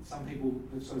 Some people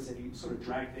have sort of said he sort of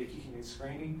dragged their kicking and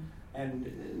screaming,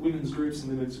 and women's groups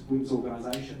and women's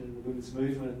organisation and the women's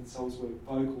movement themselves were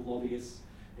vocal lobbyists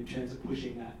in terms of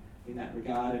pushing that in that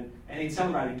regard. And in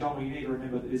celebrating Don, you need to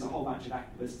remember that there's a whole bunch of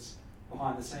activists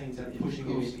behind the scenes that are pushing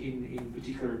him in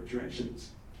particular directions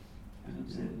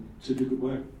and to do good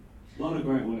work. A lot of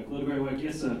great work.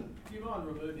 Yes, sir. Do you mind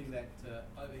removing that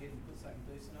overhead and put something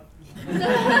decent up?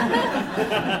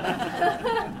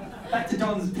 Back to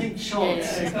Don's pink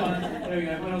shorts. Yeah, come on. There we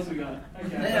go. What else we got?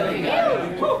 Okay. There we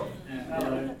go. Yeah,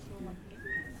 hello.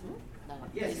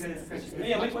 Yes, you got a question.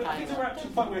 Yeah, we're up to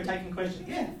the point where we're taking questions.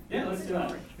 Yeah. Yeah, let's do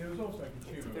that. There was also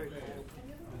consumer affairs.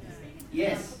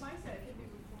 Yes. Would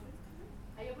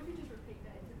you just repeat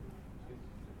that?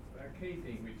 A key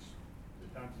thing which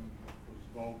Duncan was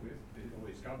involved with, or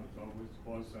his government was involved with,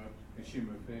 was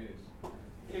consumer affairs.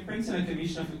 It brings in a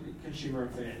Commissioner for Consumer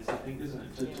Affairs, I think, isn't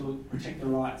it, to protect the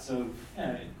rights of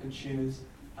consumers.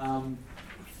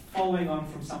 Following on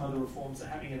from some of the reforms that are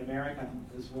happening in America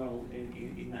as well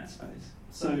in that space.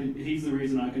 So he's the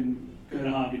reason I can go to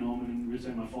Harvey Norman and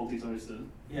return my faulty toaster.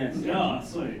 Yes. Yeah,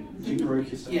 sweet. You broke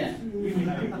yourself. Yeah. You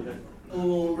know you did it.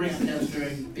 Or ring up Telstra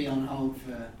and be on hold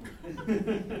for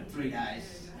 3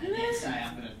 days and then say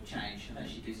I'm going to change and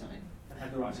actually do something. And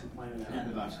have the right to complain about And have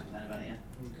it. the right to complain about it, yeah.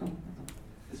 Cool.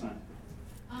 This one.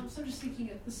 So I'm just thinking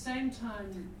at the same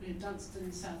time in Dunstan,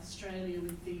 South Australia,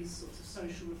 with these sorts of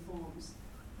social reforms,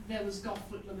 there was Gough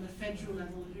Whitlam at a federal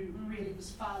level who really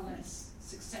was far less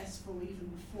successful even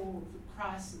before the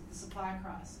crisis, the supply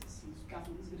crisis. His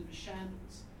government was a bit of a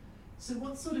shambles. So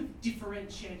what sort of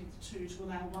differentiated the two to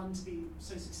allow one to be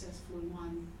so successful and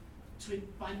one to,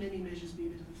 by many measures, be a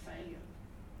bit of a failure?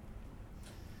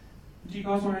 Do you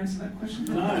guys want to answer that question?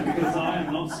 No, because I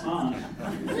am not smart.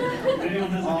 If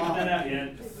anyone hasn't figured that out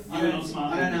yet, you're not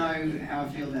smart. I don't know how I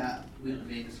feel about Whitlam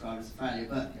being described as a failure,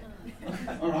 but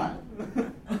all right.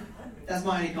 That's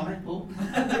my only comment, Paul.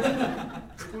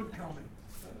 Good comment.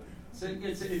 So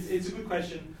it's a good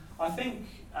question. I think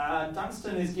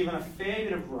Dunstan is given a fair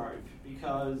bit of rope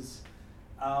because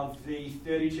of the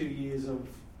 32 years of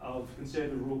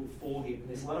Conservative rule before him.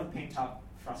 There's a lot of pent up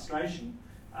frustration,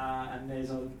 and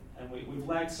we've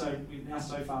lagged we're now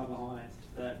so far behind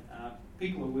that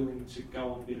people are willing to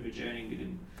go on a bit of a journey with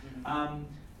him.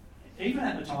 Even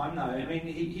at the time, though, I mean,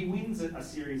 he wins a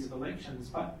series of elections,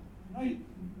 but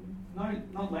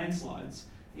not landslides.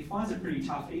 He finds it pretty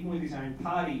tough, even with his own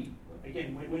party.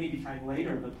 Again, when he became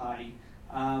leader of the party,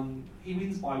 he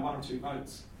wins by 1 or 2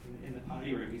 votes in the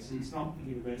party room. He's not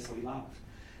universally loved.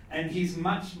 And he's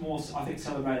much more, I think,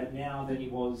 celebrated now than he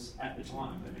was at the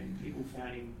time. I mean, people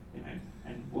found him,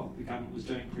 and what the government was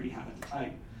doing pretty hard to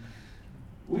take.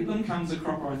 Whitlam comes a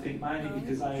cropper, I think, mainly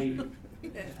because they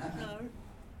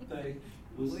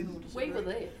We were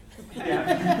there.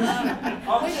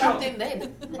 Yeah. We loved him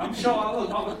then. I'm sure,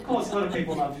 look, of course, a lot of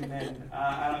people loved him then.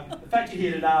 The fact you're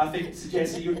here today, I think,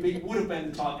 suggests that you would have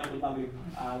been the type that would love him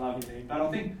then. But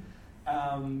I think,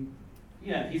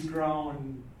 he's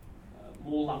grown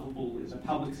more lovable as a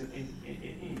public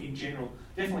in general.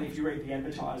 Definitely, if you read the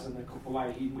Advertiser and the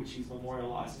way in which he's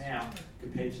memorialised now,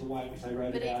 compared to the way in which they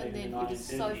wrote But about even him in then, the he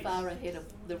was 1970s. so far ahead of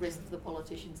the rest of the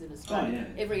politicians in Australia.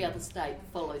 Oh, yeah. Every other state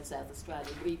followed South Australia.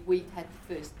 We had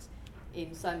first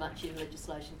in so much in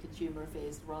legislation, consumer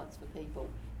affairs, rights for people.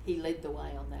 He led the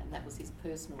way on that, and that was his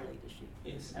personal leadership.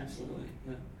 Yes, absolutely.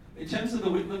 Yeah. In terms of the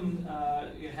Whitlam,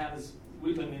 how does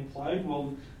Whitlam implode?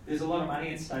 Well, there's a lot of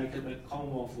money at stake at the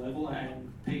Commonwealth level,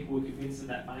 and people were convinced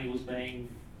that money was being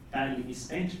badly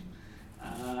misspent.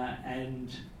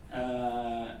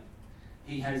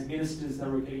 He has ministers that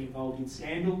are getting involved in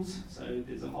scandals, so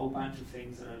there's a whole bunch of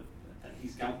things that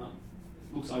his government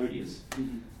looks odious.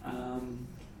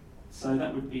 So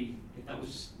that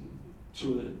was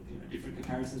two of the different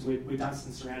comparisons where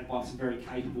Dunstan's surrounded by some very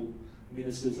capable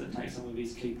ministers that take some of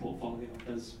his key portfolio and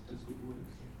does good work.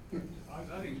 I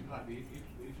think it's partly,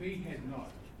 if he had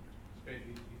not spent,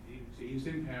 he was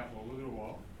in power for a little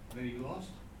while, and then he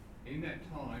lost. In that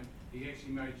time, he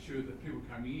actually made sure that people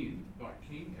coming in, like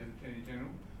King as Attorney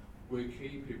General, were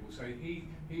key people. So he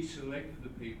selected the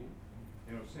people,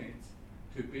 in a sense,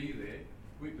 to be there.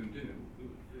 Whitlam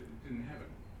didn't have it.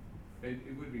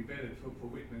 It would be better for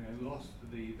Whitlam had lost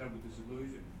the double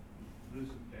disillusion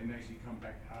and actually come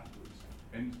back afterwards.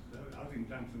 And I think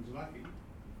Dunstan's lucky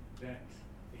that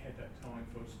he had that time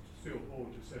for Phil Hall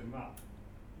to set him up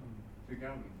to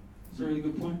govern. That's a really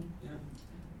good point. Yeah.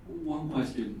 One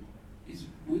question. Is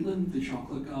Whitlam the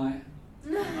chocolate guy?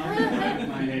 I'm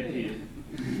my head here.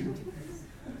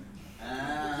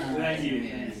 Thank you.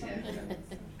 Yes, yeah.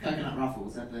 Coconut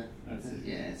ruffles, that's it.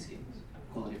 Yeah, it's good.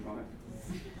 Quality product.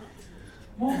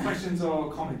 More questions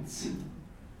or comments?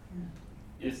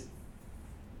 Yes.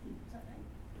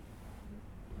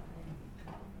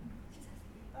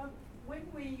 When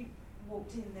we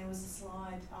walked in, there was a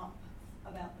slide up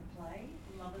about the play,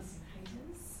 Lovers and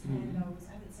Haters, and I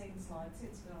haven't seen the slide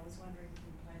since, but I was wondering if you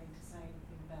were planning to say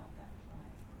anything about that play.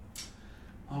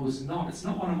 I was not. It's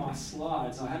not one of my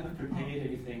slides. I haven't prepared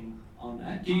anything on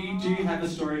that. Do you have a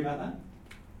story about that?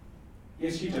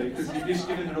 Yes, you do, because you've just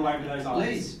given it away with those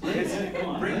eyes. Please. Come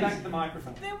on, bring back the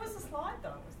microphone. There was a slide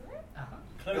though, wasn't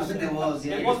there? I think there was,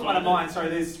 yeah. It wasn't one of mine. Sorry,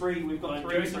 there's three. We've got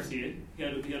three. Joseph's here. He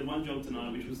had one job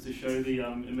tonight, which was to show the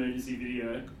emergency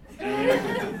video.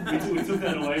 And we took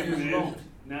that away from him.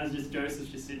 Now it's just Joseph's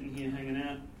just sitting here hanging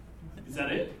out. Is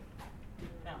that it?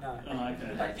 No. Oh,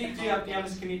 okay. Do you have,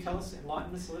 can you tell us,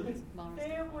 enlighten us a little bit?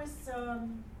 There was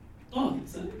Oh,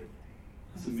 is that it?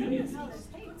 That's a million. no, there's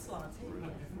heaps slides here.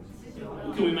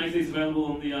 Can we make these available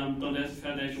on the Don Dowson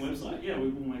Foundation website? Yeah, we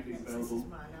will make these available.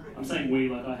 I'm saying we,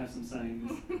 like I have some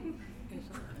sayings.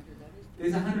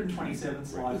 There's 127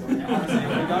 slides on there. Honestly,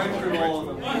 we're going through all of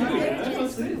them.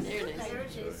 What's this? There it is. There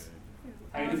it is.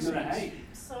 Hey, it's got a hey.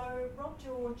 So Rob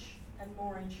George and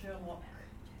Maureen Sherlock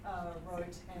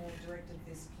wrote and directed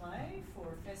this play for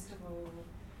a festival,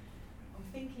 I'm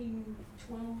thinking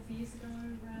 12 years ago,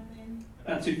 around then.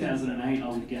 About 2008, I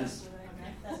would guess.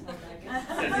 Okay, that's not bad guess.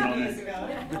 Says it on 12 years there. ago.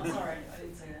 Oh, sorry, I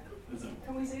didn't see that. That's all.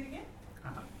 Can we see it again?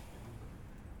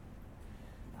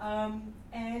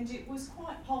 And it was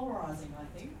quite polarising, I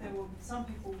think. There were some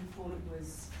people who thought it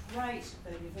was great,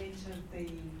 the event of the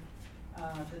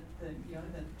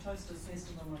Toasters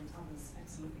Festival, and others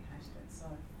absolutely hated it. So,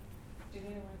 did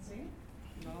anyone see it?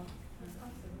 No.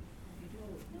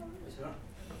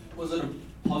 Was it a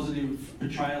positive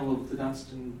portrayal of the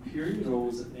Dunstan period, or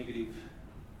was it negative?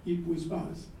 It was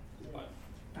both.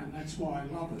 And that's why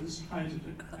lovers hated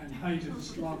it and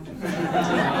haters loved it. There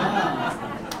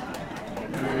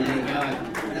you go.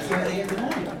 That's why they every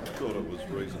morning. Thought it was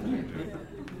reasonable.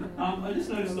 I just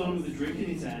noticed on with the drink in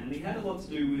his hand, and he had a lot to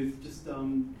do with just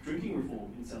drinking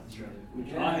reform in South Australia,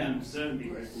 which I am certainly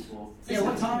grateful for. Yeah,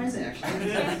 what time is it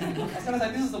actually? I was going to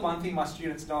say, this is the one thing my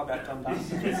students know about Don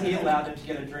Dunstan, is he allowed them to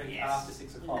get a drink after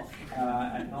 6 o'clock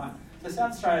at night. So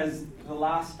South Australia is the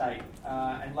last state,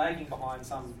 and lagging behind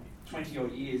some 20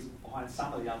 odd years behind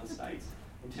some of the other states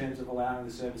in terms of allowing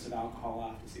the service of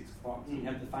alcohol after 6 o'clock. So you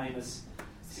have the famous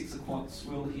 6 o'clock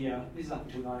swill here. This is up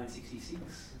until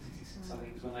 1966. 66, I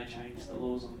think, is when they changed the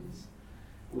laws on this,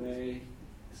 where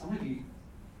some of you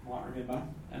might remember,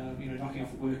 knocking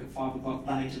off at work at 5 o'clock,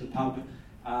 running to the pub,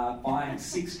 buying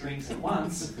 6 drinks at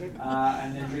once,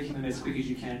 and then drinking them as quick as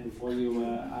you can before you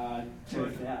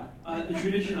turfed out. A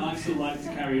tradition I still like to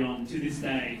carry on to this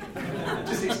day.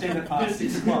 Just extend it past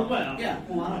 6 o'clock. Well, yeah.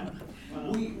 Why?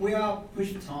 We are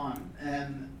pushed for time,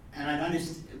 and I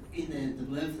noticed in the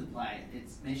blurb for the play,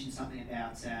 it's mentioned something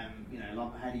about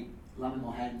love him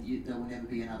or hate him, there will never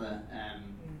be another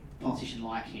politician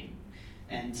like him,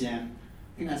 and I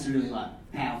think that's a really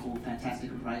powerful,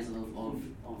 fantastic appraisal of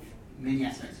many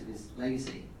aspects of his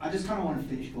legacy. I just kind of want to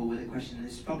finish, Paul, with a question, and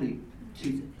this is probably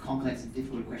too complex and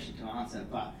difficult a question to answer,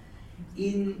 but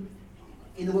in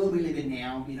the world we live in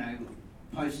now,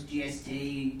 post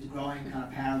GST, the growing kind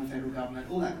of power of the federal government,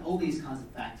 all these kinds of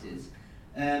factors,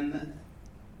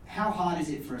 how hard is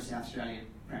it for a South Australian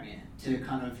Premier to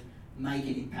kind of make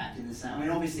an impact in the same? I mean,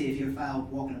 obviously, if you're a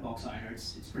failed walk in a box owner,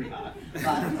 it's pretty hard. But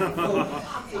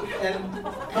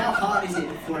how hard is it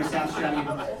for a South Australian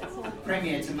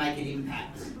Premier to make an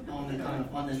impact on the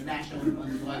national, on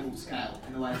the global scale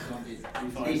in the way it's gone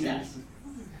these days?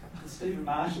 Stephen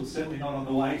Marshall's certainly not on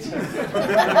the way to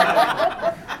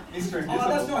Mr. Invisible. Oh,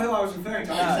 that's not who I was referring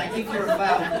to. I was saying, if you're a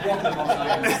failed walk in a box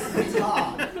owner, it's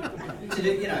hard to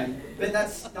do, but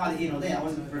that's neither here nor there. I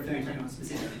wasn't referring to anyone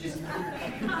specifically, just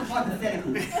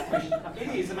hypothetical question.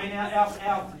 It is. I mean,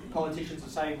 our politicians are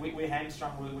saying we're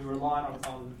hamstrung, we rely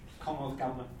on Commonwealth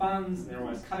government funds, and they're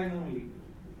always cutting them.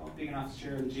 We're not big enough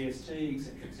share of the GST,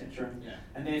 etc., etc.,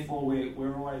 and therefore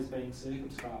we're always being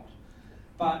circumscribed.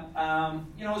 But, I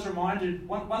was reminded,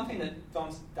 one thing that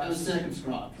Don's done... It was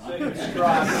circumscribed, right?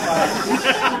 Circumscribed.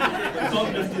 Tom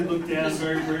just did look down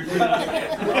very briefly.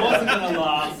 I wasn't going to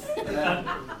laugh.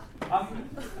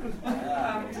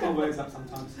 It's my words up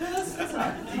sometimes.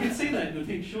 You can see that in the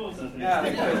pink shorts, I think. Yeah,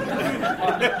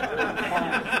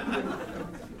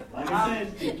 like I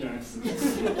said, big jokes.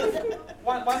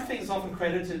 One thing that's often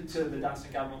credited to the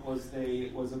Dunstan government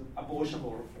was abortion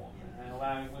law reform, and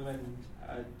allowing women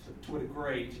to a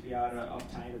degree to be able to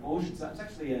obtain abortions. So it's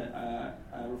actually a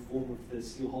reform of the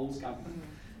Steele Halls government.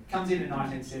 Comes in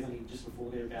 1970, just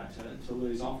before they're about to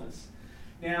lose office.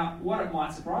 Now, what it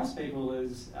might surprise people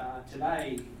is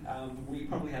today we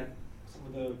probably have some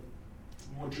of the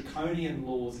more draconian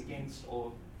laws against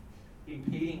or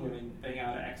impeding women being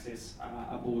able to access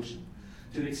abortion,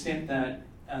 to the extent that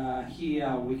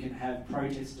here we can have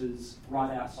protesters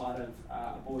right outside of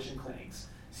abortion clinics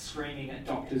screaming at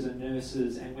doctors and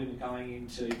nurses and women going in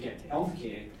to get health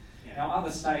care Now,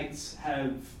 other states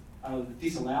have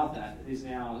disallowed that. There's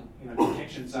now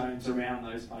protection zones around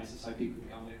those places so people can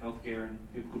go on their healthcare and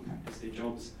people could practice their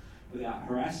jobs without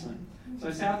harassment.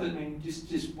 So South,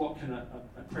 just what can a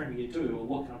premier do, or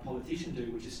what can a politician do,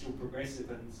 which is still progressive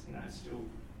and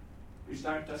which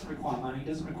doesn't require money,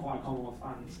 doesn't require Commonwealth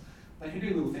funds. They can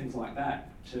do little things like that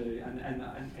and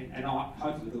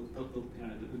hopefully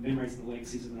the memories and the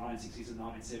legacies of the 1960s and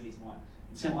 1970s might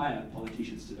inspire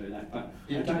politicians to do that. But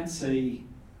I don't see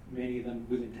many of them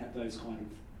willing to have those kind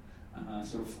of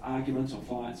sort of arguments or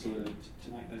fights or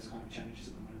to make those kind of changes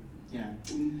at the moment. Yeah.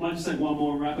 Might just say one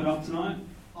more and wrap it up tonight.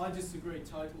 I disagree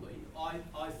totally. I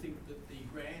think that the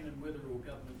Gran and Wetherill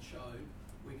government showed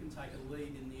we can take a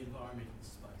lead in the environmental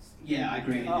space. Yeah, I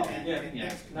agree. And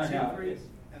that's contemporary,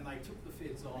 and they took the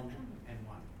feds on and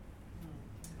won.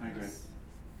 I agree.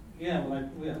 Yeah, well,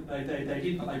 they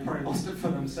did, but they probably lost it for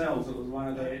themselves. It was one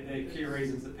of their key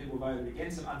reasons that people voted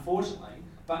against them, unfortunately.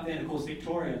 But then, of course,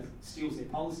 Victoria steals their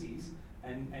policies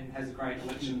and has a great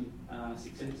election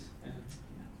success. Yeah.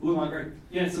 Look, I agree.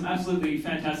 Yeah, some absolutely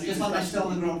fantastic. Just like they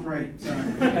stole the Grand Prix.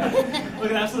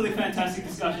 Look, an absolutely fantastic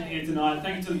discussion here tonight.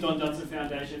 Thank you to the Don Dunstan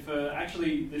Foundation for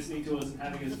actually listening to us and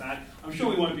having us back. I'm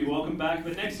sure we won't be welcome back,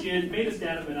 but next year, meet us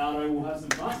down at Bernardo. We'll have some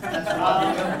fun.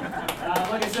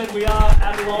 Like I said, we are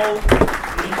at Lowell. You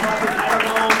can type in at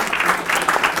Lowell.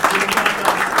 You can find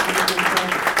us.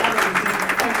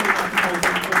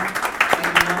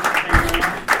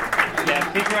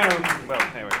 Yeah, big round of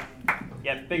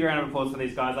big round of applause for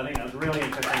these guys. I think that was really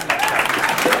interesting.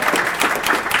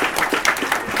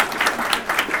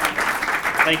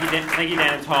 Thank you,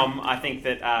 Dan and Tom. I think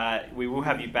that we will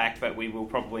have you back, but we will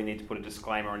probably need to put a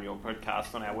disclaimer on your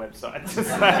podcast on our website to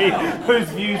say whose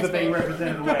views are being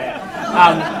represented where.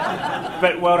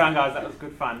 But well done, guys. That was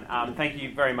good fun. Thank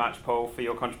you very much, Paul, for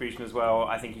your contribution as well.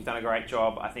 I think you've done a great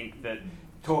job. I think that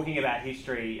talking about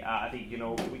history, I think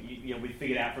we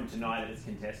figured out from tonight that it's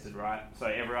contested, right? So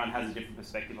everyone has a different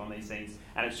perspective on these things,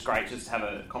 and it's great just to have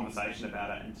a conversation about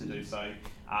it and to do so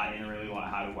in a really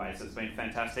light-hearted way. So it's been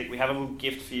fantastic. We have a little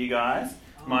gift for you guys.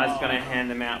 Maya's going to hand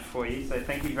them out for you. So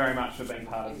thank you very much for being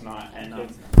part of tonight and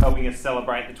helping us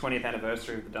celebrate the 20th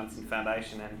anniversary of the Dunstan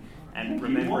Foundation and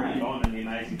remembering Don and the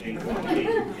amazing things that he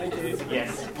did.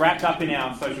 Yes, wrapped up in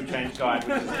our social change guide,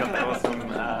 which has got the awesome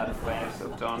flash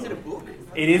of Don. Is it a book?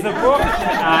 It is a book.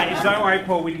 Don't worry,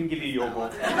 Paul, we can give you your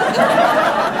book.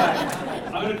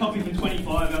 I've got a copy for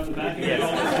 25 out the back. Yes.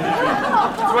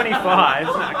 25?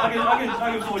 I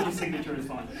can afford your signature, it's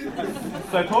fine.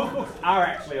 So Paul's books are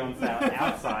actually on sale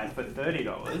outside for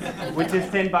 $30, which is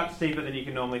 $10 cheaper than you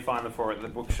can normally find them for at the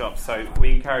bookshop. So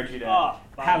we encourage you to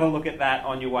have a look at that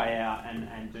on your way out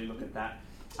and do look at that.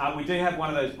 We do have one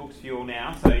of those books for you all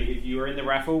now. So if you are in the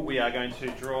raffle, we are going to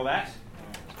draw that.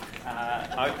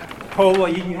 Paul,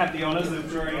 you can have the honours of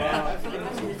drawing it out.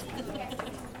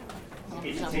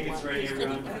 Get your tickets ready,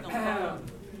 everyone.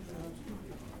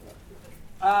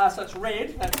 So it's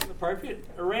red, that's appropriate.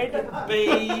 Red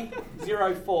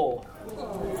B04.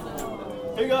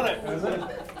 Who got it?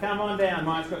 Come on down.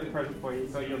 Maya's got the present for you,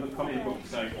 so you're the copy of the book.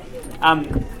 So,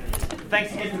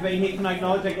 thanks again for being here. Can I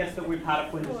acknowledge, I guess, that we're part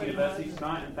of Flinders University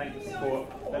tonight, and thank you for support.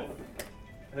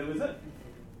 Who was it?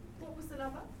 What was the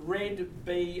number? Red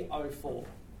B04.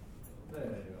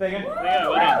 There you go.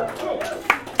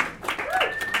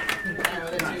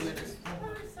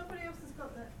 Somebody else has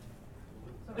got that.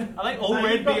 I think all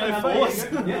red B04s.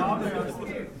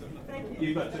 Thank you.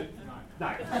 You've got two. No.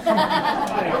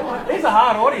 These are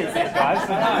hard audience, these guys.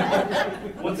 So no.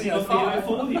 What's the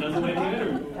B04? He doesn't wear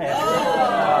theatre.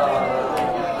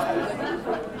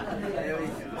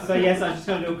 So yes, I'm just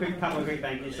going to do a couple of quick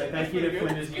thank yous. So thank you to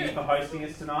Flinders Uni for hosting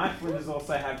us tonight. Flinders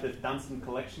also have the Dunstan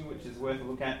collection, which is worth a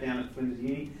look at down at Flinders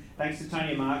Uni. Thanks to Tony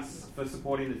and Marks for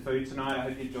supporting the food tonight. I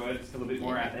hope you enjoyed it. There's still a bit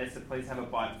more out there, so please have a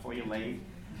bite before you leave.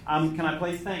 Can I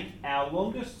please thank our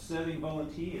longest serving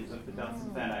volunteers of the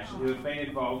Dunstan Foundation who have been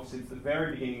involved since the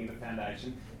very beginning of the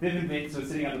foundation. Viv and Vince are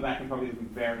sitting up the back and probably looking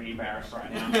very embarrassed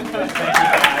right now. So thank you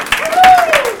guys.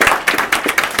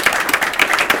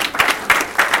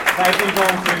 They've been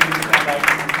volunteering with the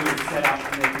foundation since we were set up,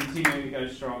 and they're continuing to go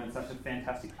strong and such a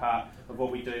fantastic part of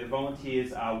what we do. The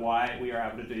volunteers are why we are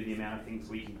able to do the amount of things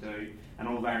we can do, and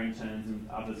all of our interns and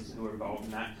others who are involved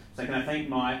in that. So can I thank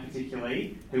Maya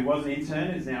particularly, who was an intern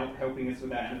and is now helping us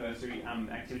with our anniversary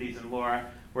activities, and Laura,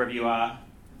 wherever you are,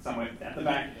 somewhere at the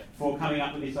back, for coming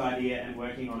up with this idea and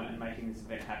working on it and making this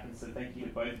event happen. So thank you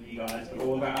to both of you guys, but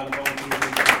all of our other volunteers.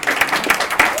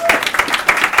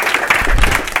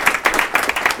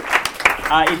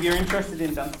 If you're interested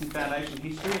in Dunstan Foundation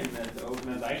history and the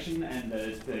organisation and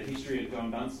the history of John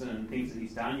Dunstan and things that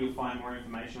he's done, you'll find more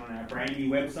information on our brand new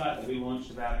website that we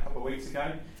launched about a couple of weeks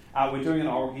ago. We're doing an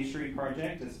oral history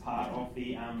project as part of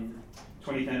the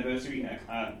 20th anniversary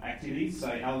activities. So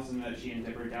Alison Murchie and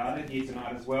Deborah Garda here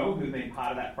tonight as well, who've been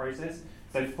part of that process.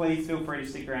 So please feel free to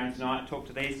stick around tonight, talk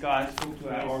to these guys, talk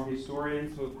to our oral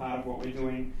historians who are part of what we're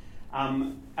doing.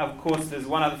 Of course, there's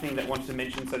one other thing that I wanted to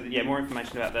mention, so that, more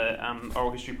information about the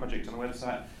oral history project on the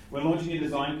website. We're launching a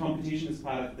design competition as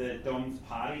part of the Don's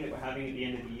party that we're having at the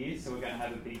end of the year. So we're going to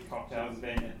have a big cocktails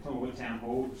event at Collingwood Town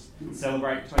Hall to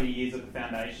celebrate 20 years of the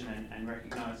foundation and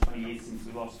recognise 20 years since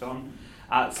we lost Don.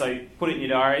 So put it in your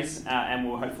diaries, and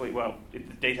we'll hopefully, the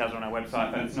details are on our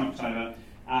website, but it's in October.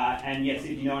 And yes,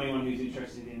 if you know anyone who's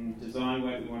interested in design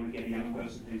work, we want to get a young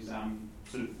person who's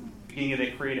sort of beginning of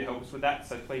their career to help us with that,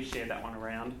 so please share that one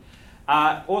around.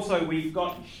 Also, we've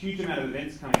got a huge amount of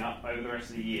events coming up over the rest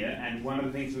of the year, and one of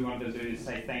the things we wanted to do is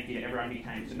say thank you to everyone who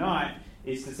came tonight,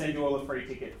 is to send you all a free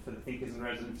ticket for the Thinkers and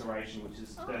Residents Oration, which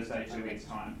is Thursday, 2 weeks'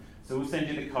 time. So we'll send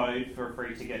you the code for a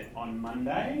free ticket on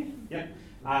Monday. Yep.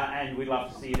 And we'd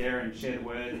love to see you there and share the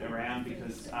word around,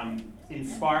 because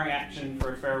inspiring action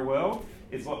for a fairer world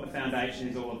is what the foundation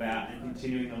is all about, and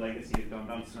continuing the legacy of Don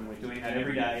Dunstan. We're doing that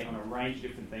every day on a range of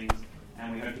different things,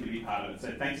 and we hope you to be part of it.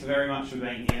 So thanks very much for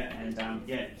being here, and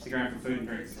stick around for food and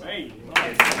drinks.